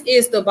 This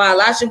is the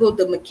biological,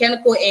 the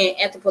mechanical, and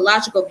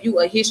anthropological view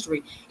of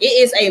history. It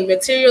is a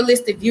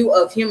materialistic view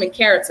of human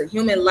character,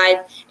 human life,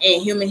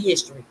 and human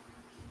history.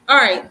 All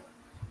right.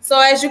 So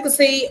as you can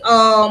see,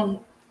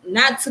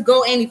 not to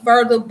go any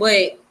further,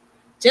 but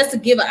just to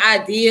give an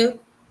idea,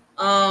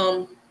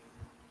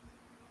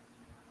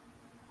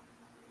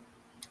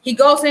 he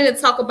goes in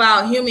to talk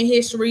about human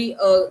history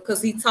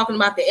because he's talking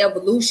about the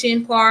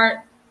evolution part.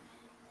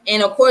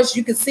 And of course,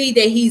 you can see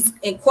that he's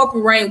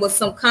incorporating with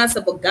some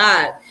concept of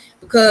God,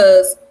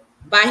 because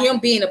by him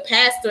being a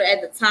pastor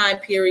at the time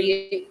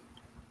period,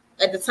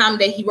 at the time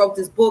that he wrote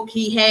this book,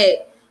 he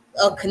had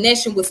a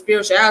connection with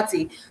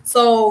spirituality.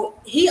 So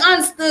he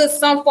understood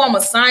some form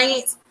of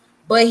science,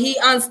 but he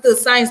understood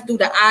science through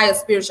the eye of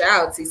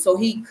spirituality. So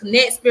he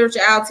connects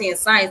spirituality and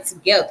science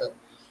together.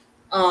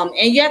 And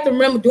you have to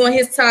remember, during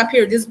his time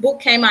period, this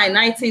book came out in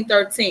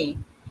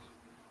 1913.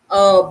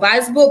 By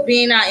his book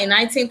being out in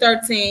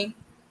 1913,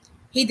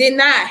 he did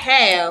not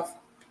have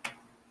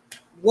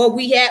what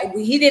we had.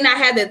 He did not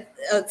have the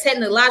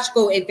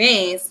technological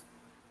advance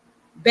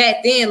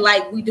back then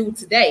like we do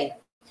today.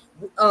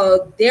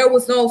 There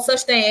was no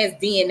such thing as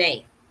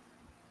DNA.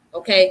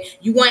 Okay,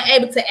 you weren't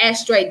able to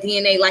extract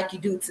DNA like you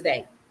do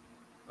today.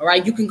 All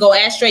right, you can go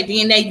extract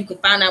DNA. You can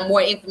find out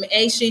more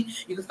information.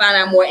 You can find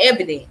out more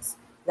evidence.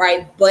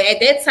 Right, but at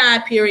that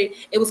time period,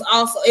 it was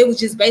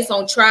just based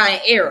on trial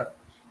and error.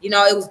 You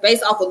know, it was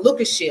based off of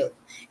lookership.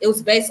 It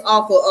was based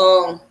off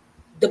of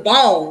the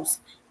bones,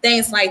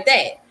 things like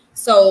that.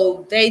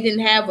 So they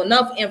didn't have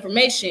enough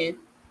information.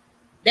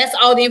 That's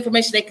all the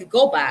information they could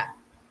go by,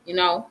 you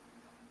know.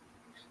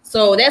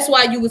 So that's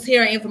why you was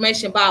hearing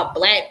information about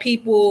Black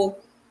people,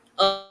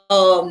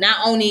 not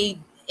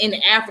only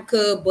in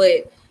Africa,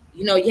 but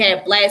you know, you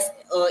had Blacks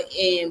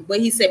in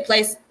what he said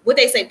places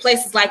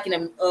like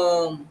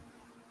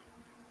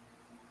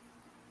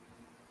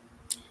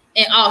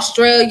in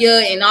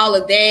Australia and all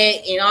of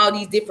that, and all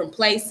these different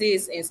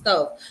places and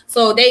stuff.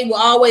 So they will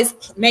always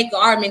make an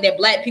argument that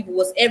Black people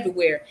was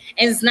everywhere,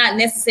 and it's not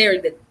necessarily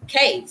the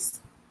case.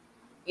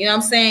 You know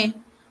what I'm saying?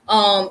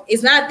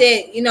 It's not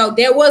that, you know,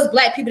 there was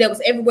Black people that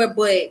was everywhere,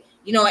 but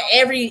you know,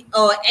 every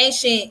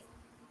ancient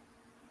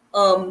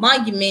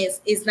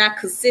monuments is not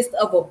consist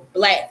of a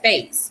Black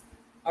face.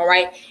 All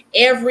right,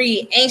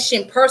 every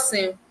ancient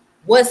person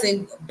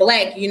wasn't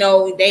Black, you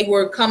know, they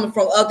were coming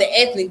from other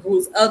ethnic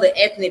groups, other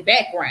ethnic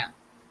background.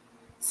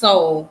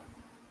 So,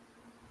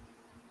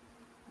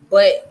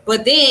 but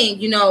then,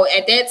 you know,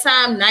 at that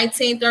time,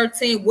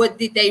 1913, what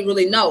did they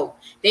really know?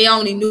 They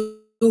only knew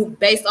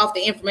based off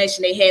the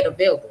information they had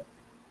available.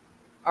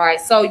 All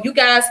right, so you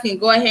guys can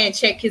go ahead and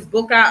check his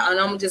book out, and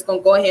I'm just gonna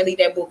go ahead and leave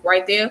that book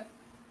right there.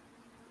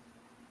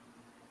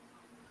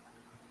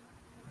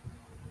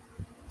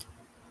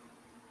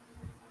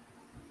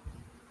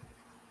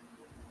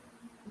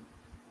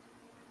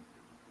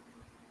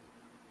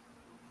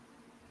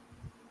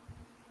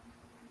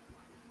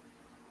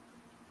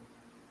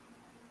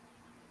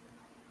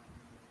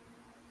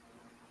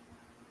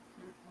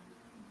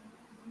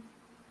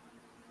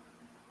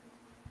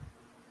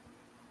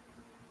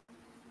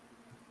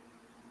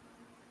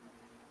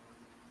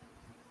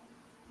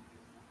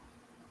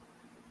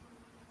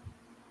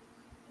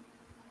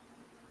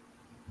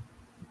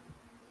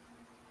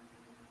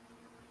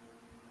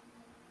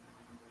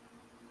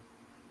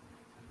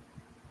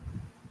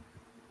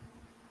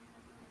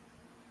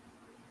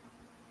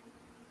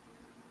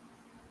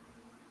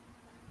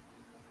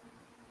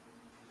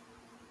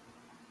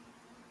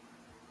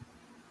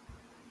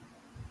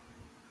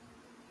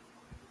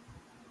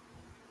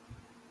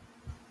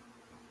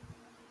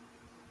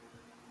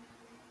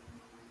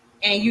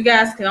 And you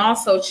guys can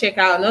also check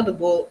out another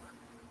book.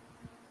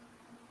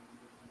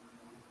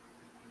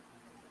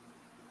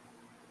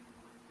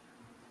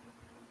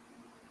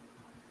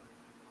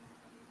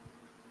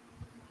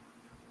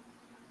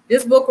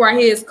 This book right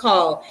here is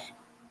called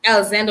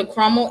Alexander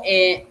Crummell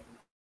and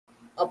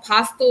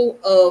Apostle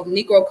of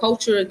Negro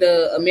Culture,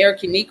 the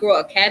American Negro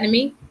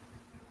Academy,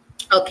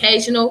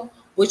 Occasional,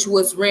 which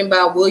was written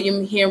by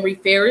William Henry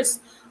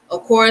Ferris.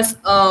 Of course,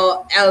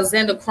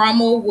 Alexander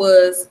Crummell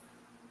was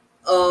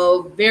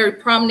very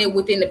prominent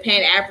within the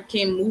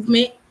Pan-African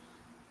movement,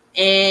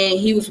 and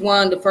he was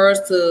one of the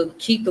first to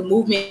keep the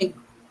movement,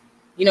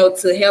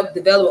 to help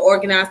develop,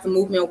 organize the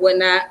movement and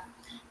whatnot.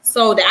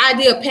 So the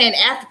idea of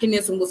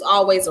Pan-Africanism was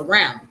always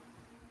around,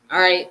 all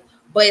right?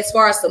 But as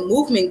far as the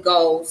movement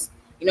goes,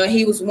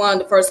 he was one of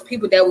the first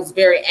people that was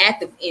very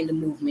active in the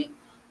movement.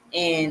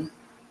 And,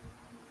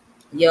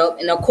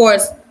 and of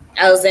course,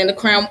 Alexander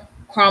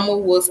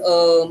Crummell was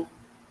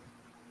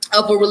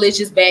of a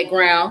religious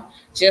background,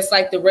 just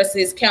like the rest of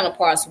his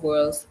counterparts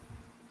was.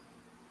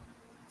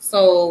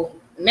 So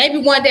maybe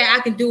one day I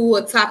can do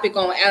a topic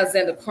on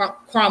Alexander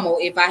Crummell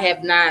if I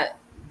have not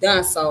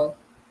done so.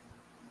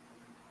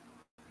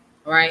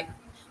 All right.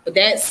 But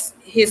that's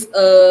his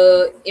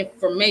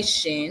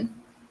information.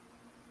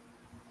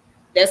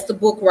 That's the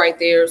book right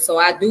there. So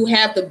I do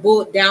have the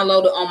book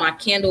downloaded on my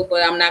Kindle,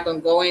 but I'm not going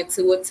to go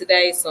into it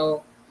today.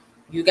 So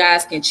you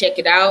guys can check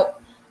it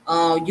out.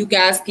 You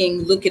guys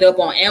can look it up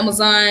on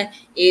Amazon.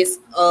 It's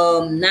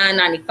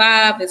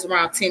 $9.95. It's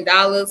around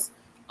 $10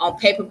 on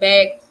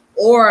paperback,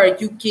 or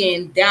you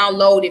can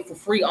download it for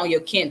free on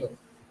your Kindle.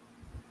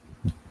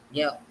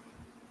 Yep.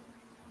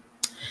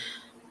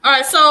 All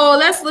right, so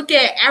let's look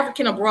at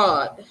African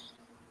Abroad.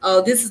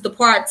 This is the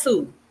part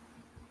 2.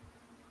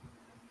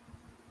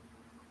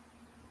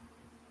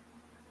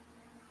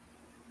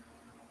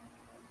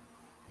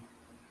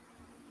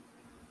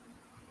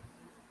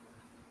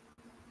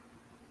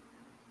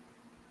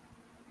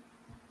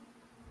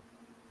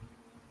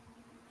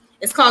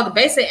 It's called the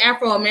Basic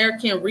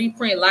Afro-American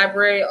Reprint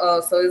Library.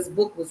 So this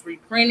book was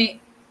reprinted.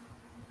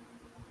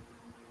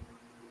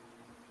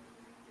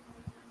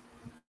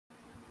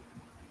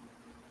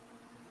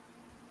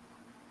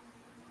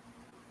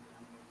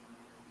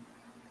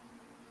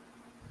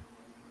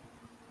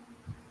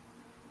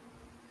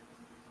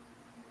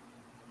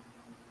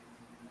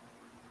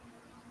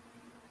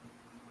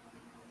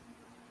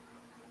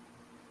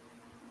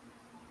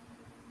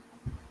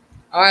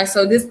 All right,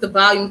 so this is the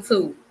volume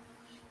 2.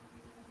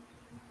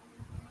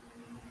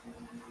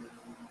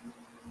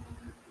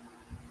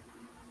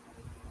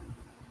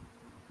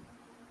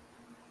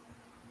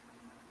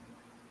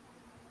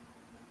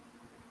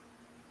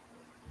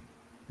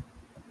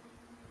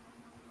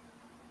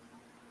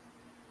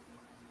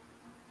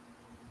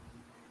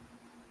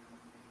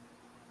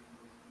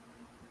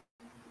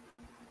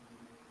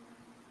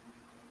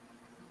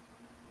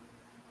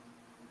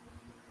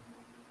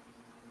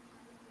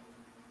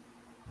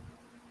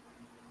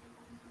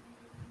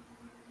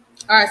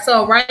 All right,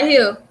 so right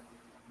here,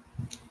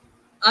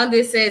 under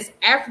it says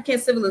African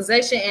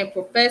Civilization and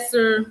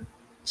Professor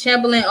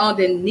Chamberlain on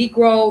the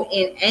Negro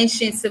in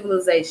Ancient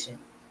Civilization.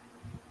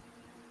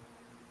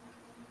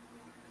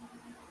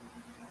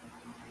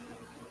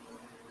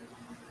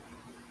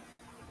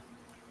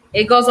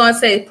 It goes on to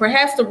say,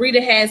 perhaps the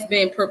reader has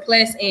been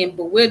perplexed and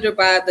bewildered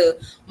by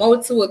the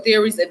multitude of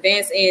theories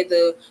advanced in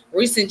the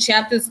recent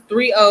chapters.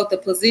 3 of the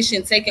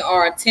positions taken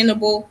are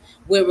untenable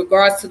with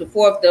regards to the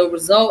 4th. The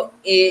result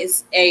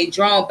is a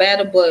drawn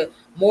battle, but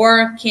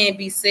more can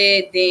be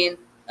said than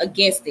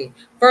against it.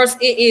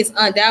 First, it is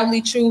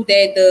undoubtedly true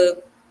that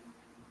the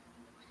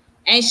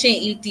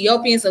ancient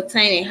Ethiopians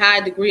obtained a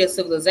high degree of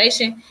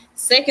civilization.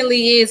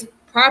 Secondly, it is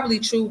probably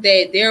true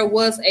that there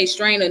was a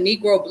strain of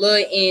Negro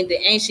blood in the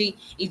ancient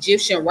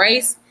Egyptian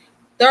race.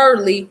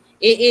 Thirdly,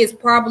 it is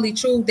probably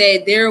true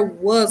that there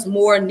was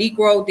more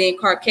Negro than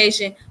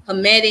Caucasian,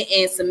 Hamitic,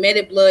 and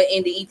Semitic blood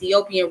in the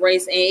Ethiopian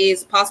race, and it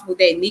is possible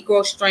that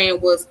Negro strain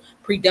was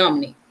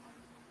predominant.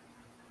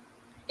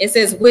 It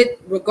says, with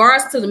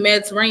regards to the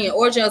Mediterranean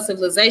origin of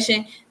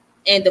civilization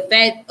and the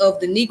fact of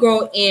the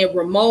Negro in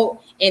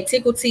remote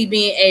antiquity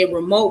being a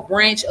remote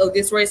branch of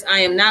this race,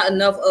 I am not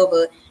enough of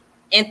an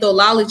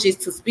anthropologist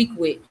to speak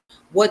with.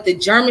 What the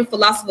German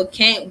philosopher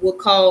Kant would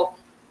call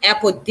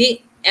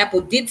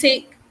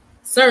apodictic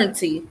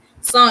certainty.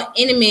 Some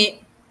eminent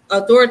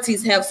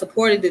authorities have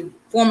supported the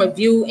former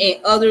view,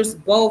 and others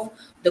both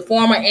the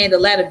former and the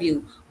latter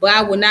view, but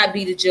I will not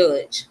be the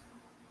judge.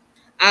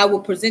 I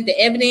will present the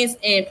evidence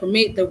and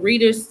permit the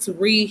readers to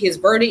read his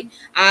verdict.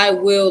 I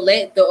will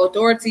let the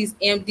authorities,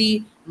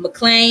 M.D.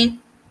 McLean,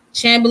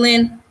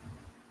 Chamberlain,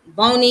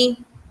 Boney,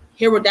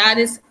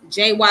 Herodotus,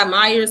 J.Y.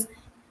 Myers,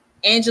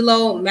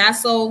 Angelo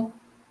Masso,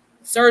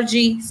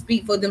 Sergi,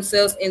 speak for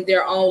themselves in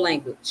their own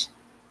language.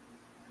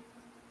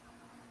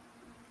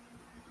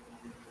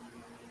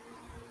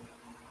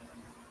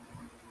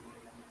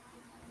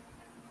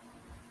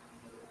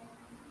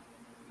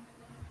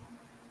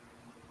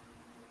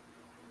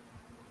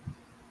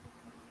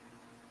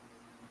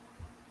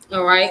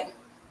 All right.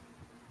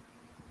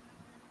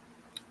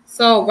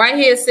 So right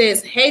here it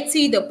says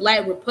Haiti, the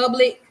Black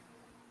Republic.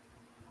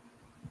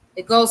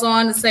 It goes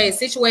on to say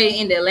situated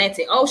in the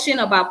Atlantic Ocean,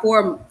 about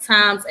 4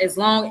 times as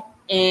long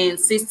and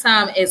 6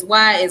 times as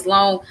wide as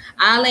Long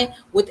Island,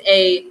 with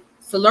a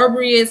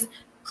salubrious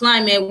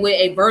climate with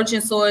a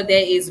virgin soil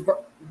that is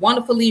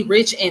wonderfully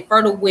rich and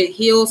fertile, with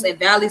hills and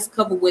valleys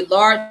covered with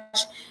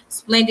large,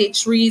 splendid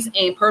trees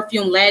and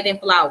perfume-laden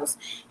flowers.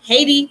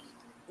 Haiti,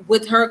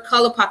 with her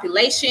colored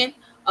population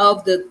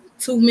of the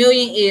 2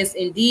 million, is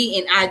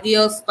indeed an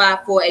ideal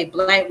spot for a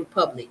Black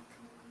republic.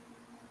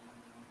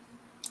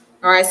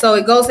 All right, so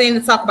it goes in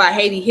to talk about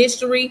Haiti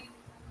history.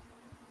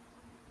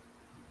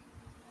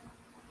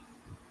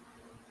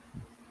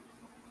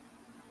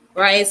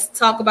 Right, it's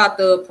talk about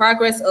the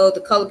progress of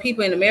the colored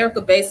people in America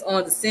based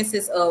on the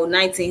census of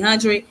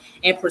 1900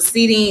 and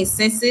preceding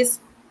census.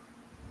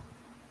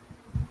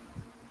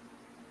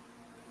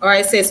 All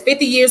right, it says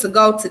 50 years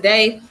ago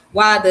today,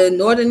 while the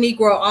Northern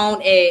Negro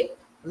owned at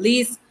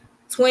least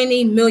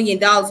 $20 million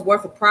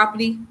worth of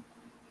property,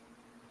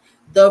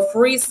 the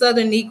free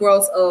Southern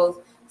Negroes of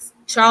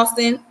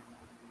Charleston,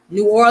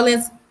 New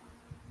Orleans,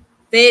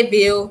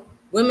 Fayetteville,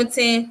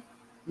 Wilmington,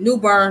 New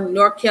Bern,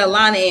 North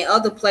Carolina, and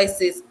other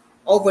places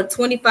over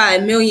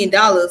 $25 million.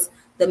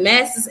 The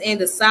masses in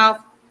the South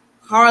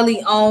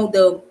hardly owned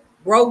the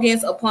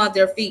brogans upon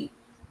their feet.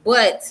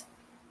 But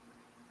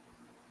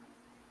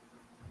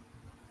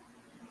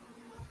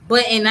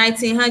in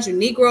 1900,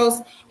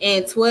 Negroes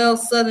in 12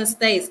 southern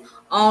states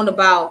owned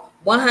about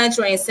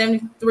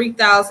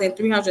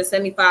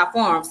 173,375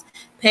 farms,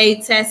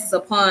 paid taxes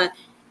upon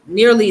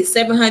nearly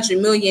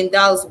 $700 million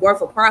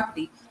worth of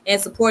property,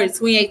 and supported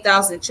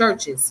 28,000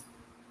 churches.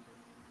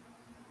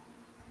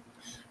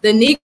 The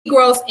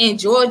Negroes in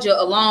Georgia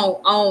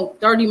alone owned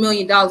 $30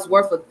 million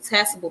worth of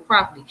taxable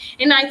property.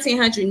 In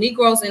 1900,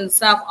 Negroes in the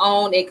South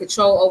owned and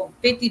controlled over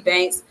 50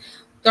 banks,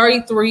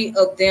 33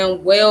 of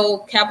them well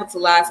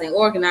capitalized and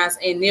organized,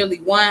 and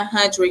nearly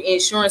 100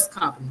 insurance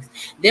companies.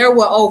 There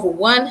were over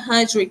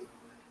 100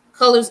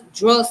 colored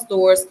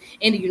drugstores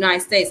in the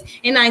United States.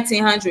 In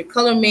 1900,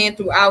 colored men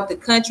throughout the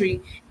country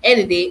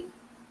edited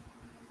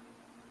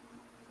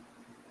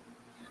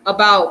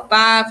about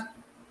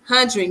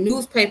 500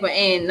 newspaper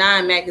and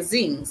 9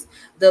 magazines.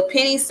 The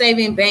Penny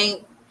Saving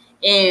Bank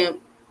in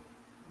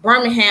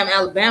Birmingham,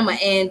 Alabama,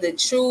 and the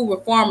True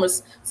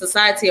Reformers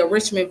Society of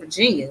Richmond,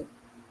 Virginia,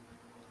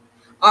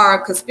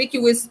 are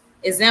conspicuous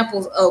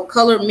examples of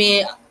colored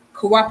men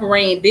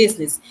cooperating in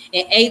business.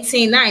 In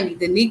 1890,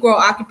 the Negro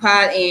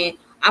occupied and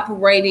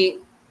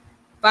operated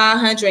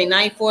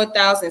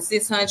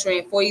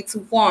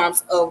 594,642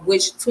 farms, of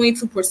which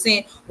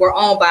 22% were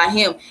owned by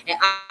him, and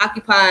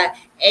occupied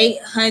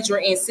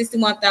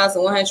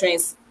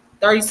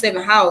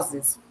 861,137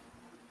 houses.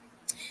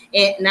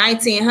 In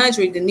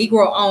 1900, the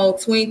Negro owned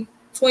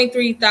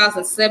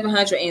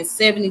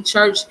 23,770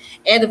 church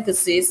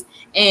edifices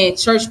and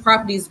church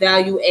properties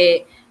valued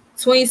at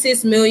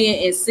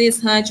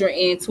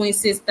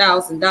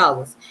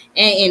 $26,626,000.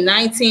 And in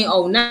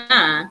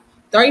 1909,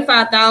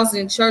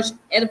 35,000 church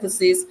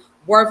edifices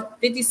worth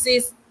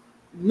 $56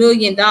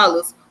 million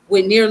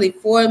with nearly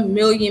 4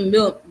 million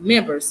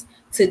members.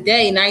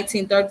 Today,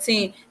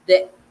 1913,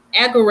 the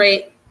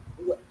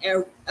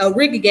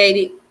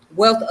aggregated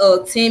wealth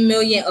of 10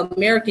 million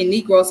American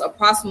Negroes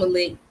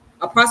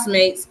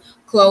approximates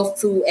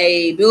close to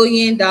 $1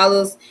 billion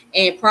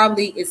and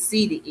probably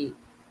exceeded it.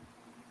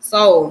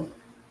 So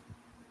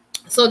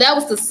that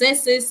was the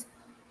census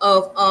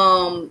of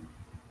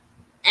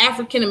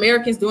African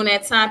Americans during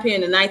that time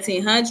period in the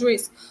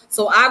 1900s.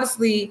 So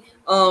obviously,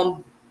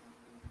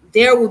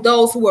 there were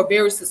those who were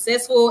very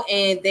successful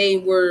and they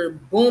were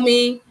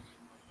booming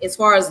as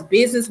far as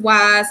business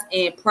wise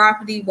and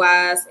property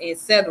wise,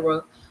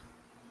 etc.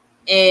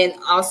 And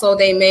also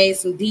they made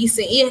some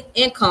decent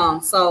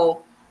income.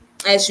 So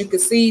as you can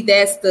see,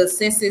 that's the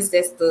census,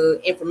 that's the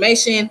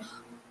information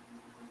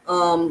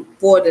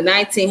for the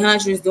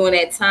 1900s during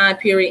that time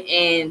period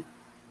and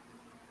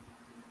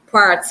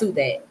prior to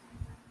that.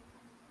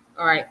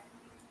 All right.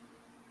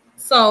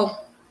 So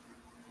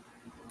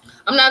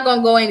I'm not going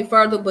to go any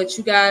further, but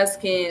you guys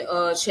can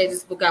check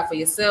this book out for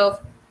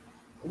yourself,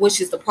 which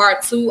is the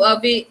part 2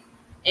 of it.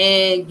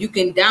 And you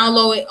can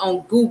download it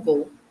on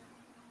Google.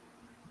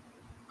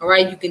 All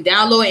right. You can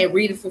download it and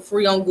read it for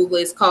free on Google.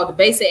 It's called The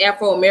Basic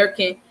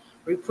Afro-American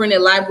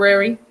Reprinted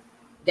Library.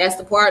 That's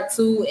the part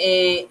 2.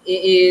 And it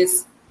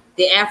is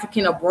The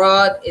African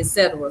Abroad,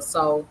 etc.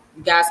 So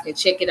you guys can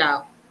check it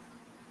out.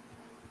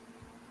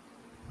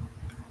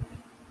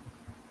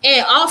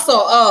 And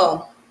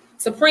also,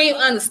 Supreme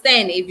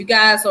Understanding. If you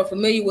guys are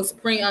familiar with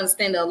Supreme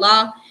Understanding of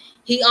Law,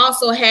 he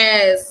also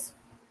has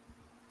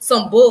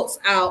some books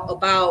out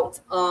about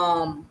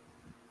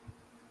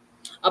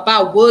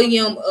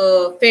William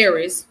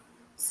Ferris.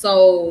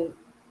 So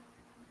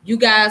you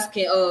guys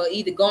can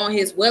either go on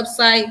his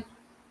website,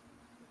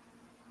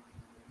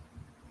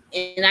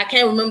 and I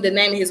can't remember the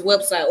name of his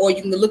website, or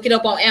you can look it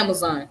up on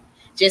Amazon.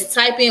 Just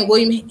type in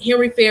William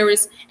Henry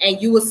Ferris,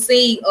 and you will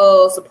see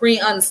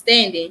Supreme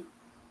Understanding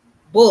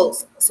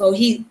books. So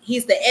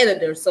he's the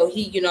editor. So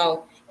he,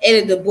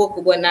 edit the book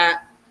or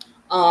whatnot.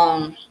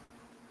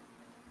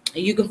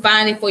 You can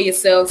find it for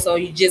yourself. So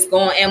you just go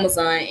on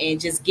Amazon and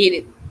just get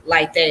it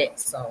like that.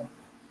 So,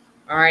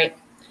 all right.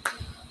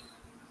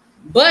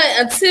 But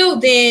until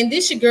then,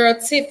 this your girl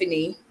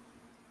Tiffany,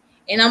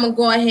 and I'm gonna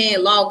go ahead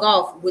and log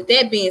off. With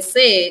that being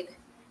said,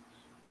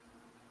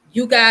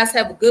 you guys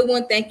have a good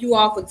one. Thank you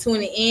all for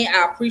tuning in.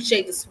 I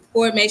appreciate the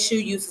support. Make sure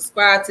you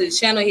subscribe to the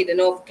channel, hit the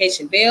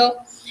notification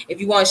bell. If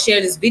you want to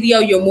share this video,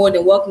 you're more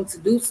than welcome to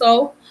do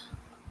so.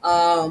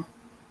 And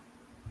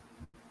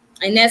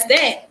that's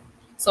that.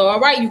 So, all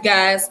right, you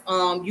guys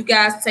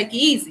take it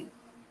easy.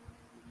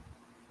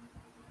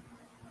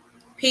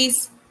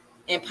 Peace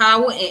and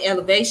power and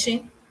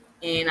elevation.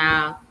 And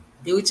I'll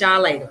deal with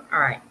y'all later. All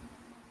right.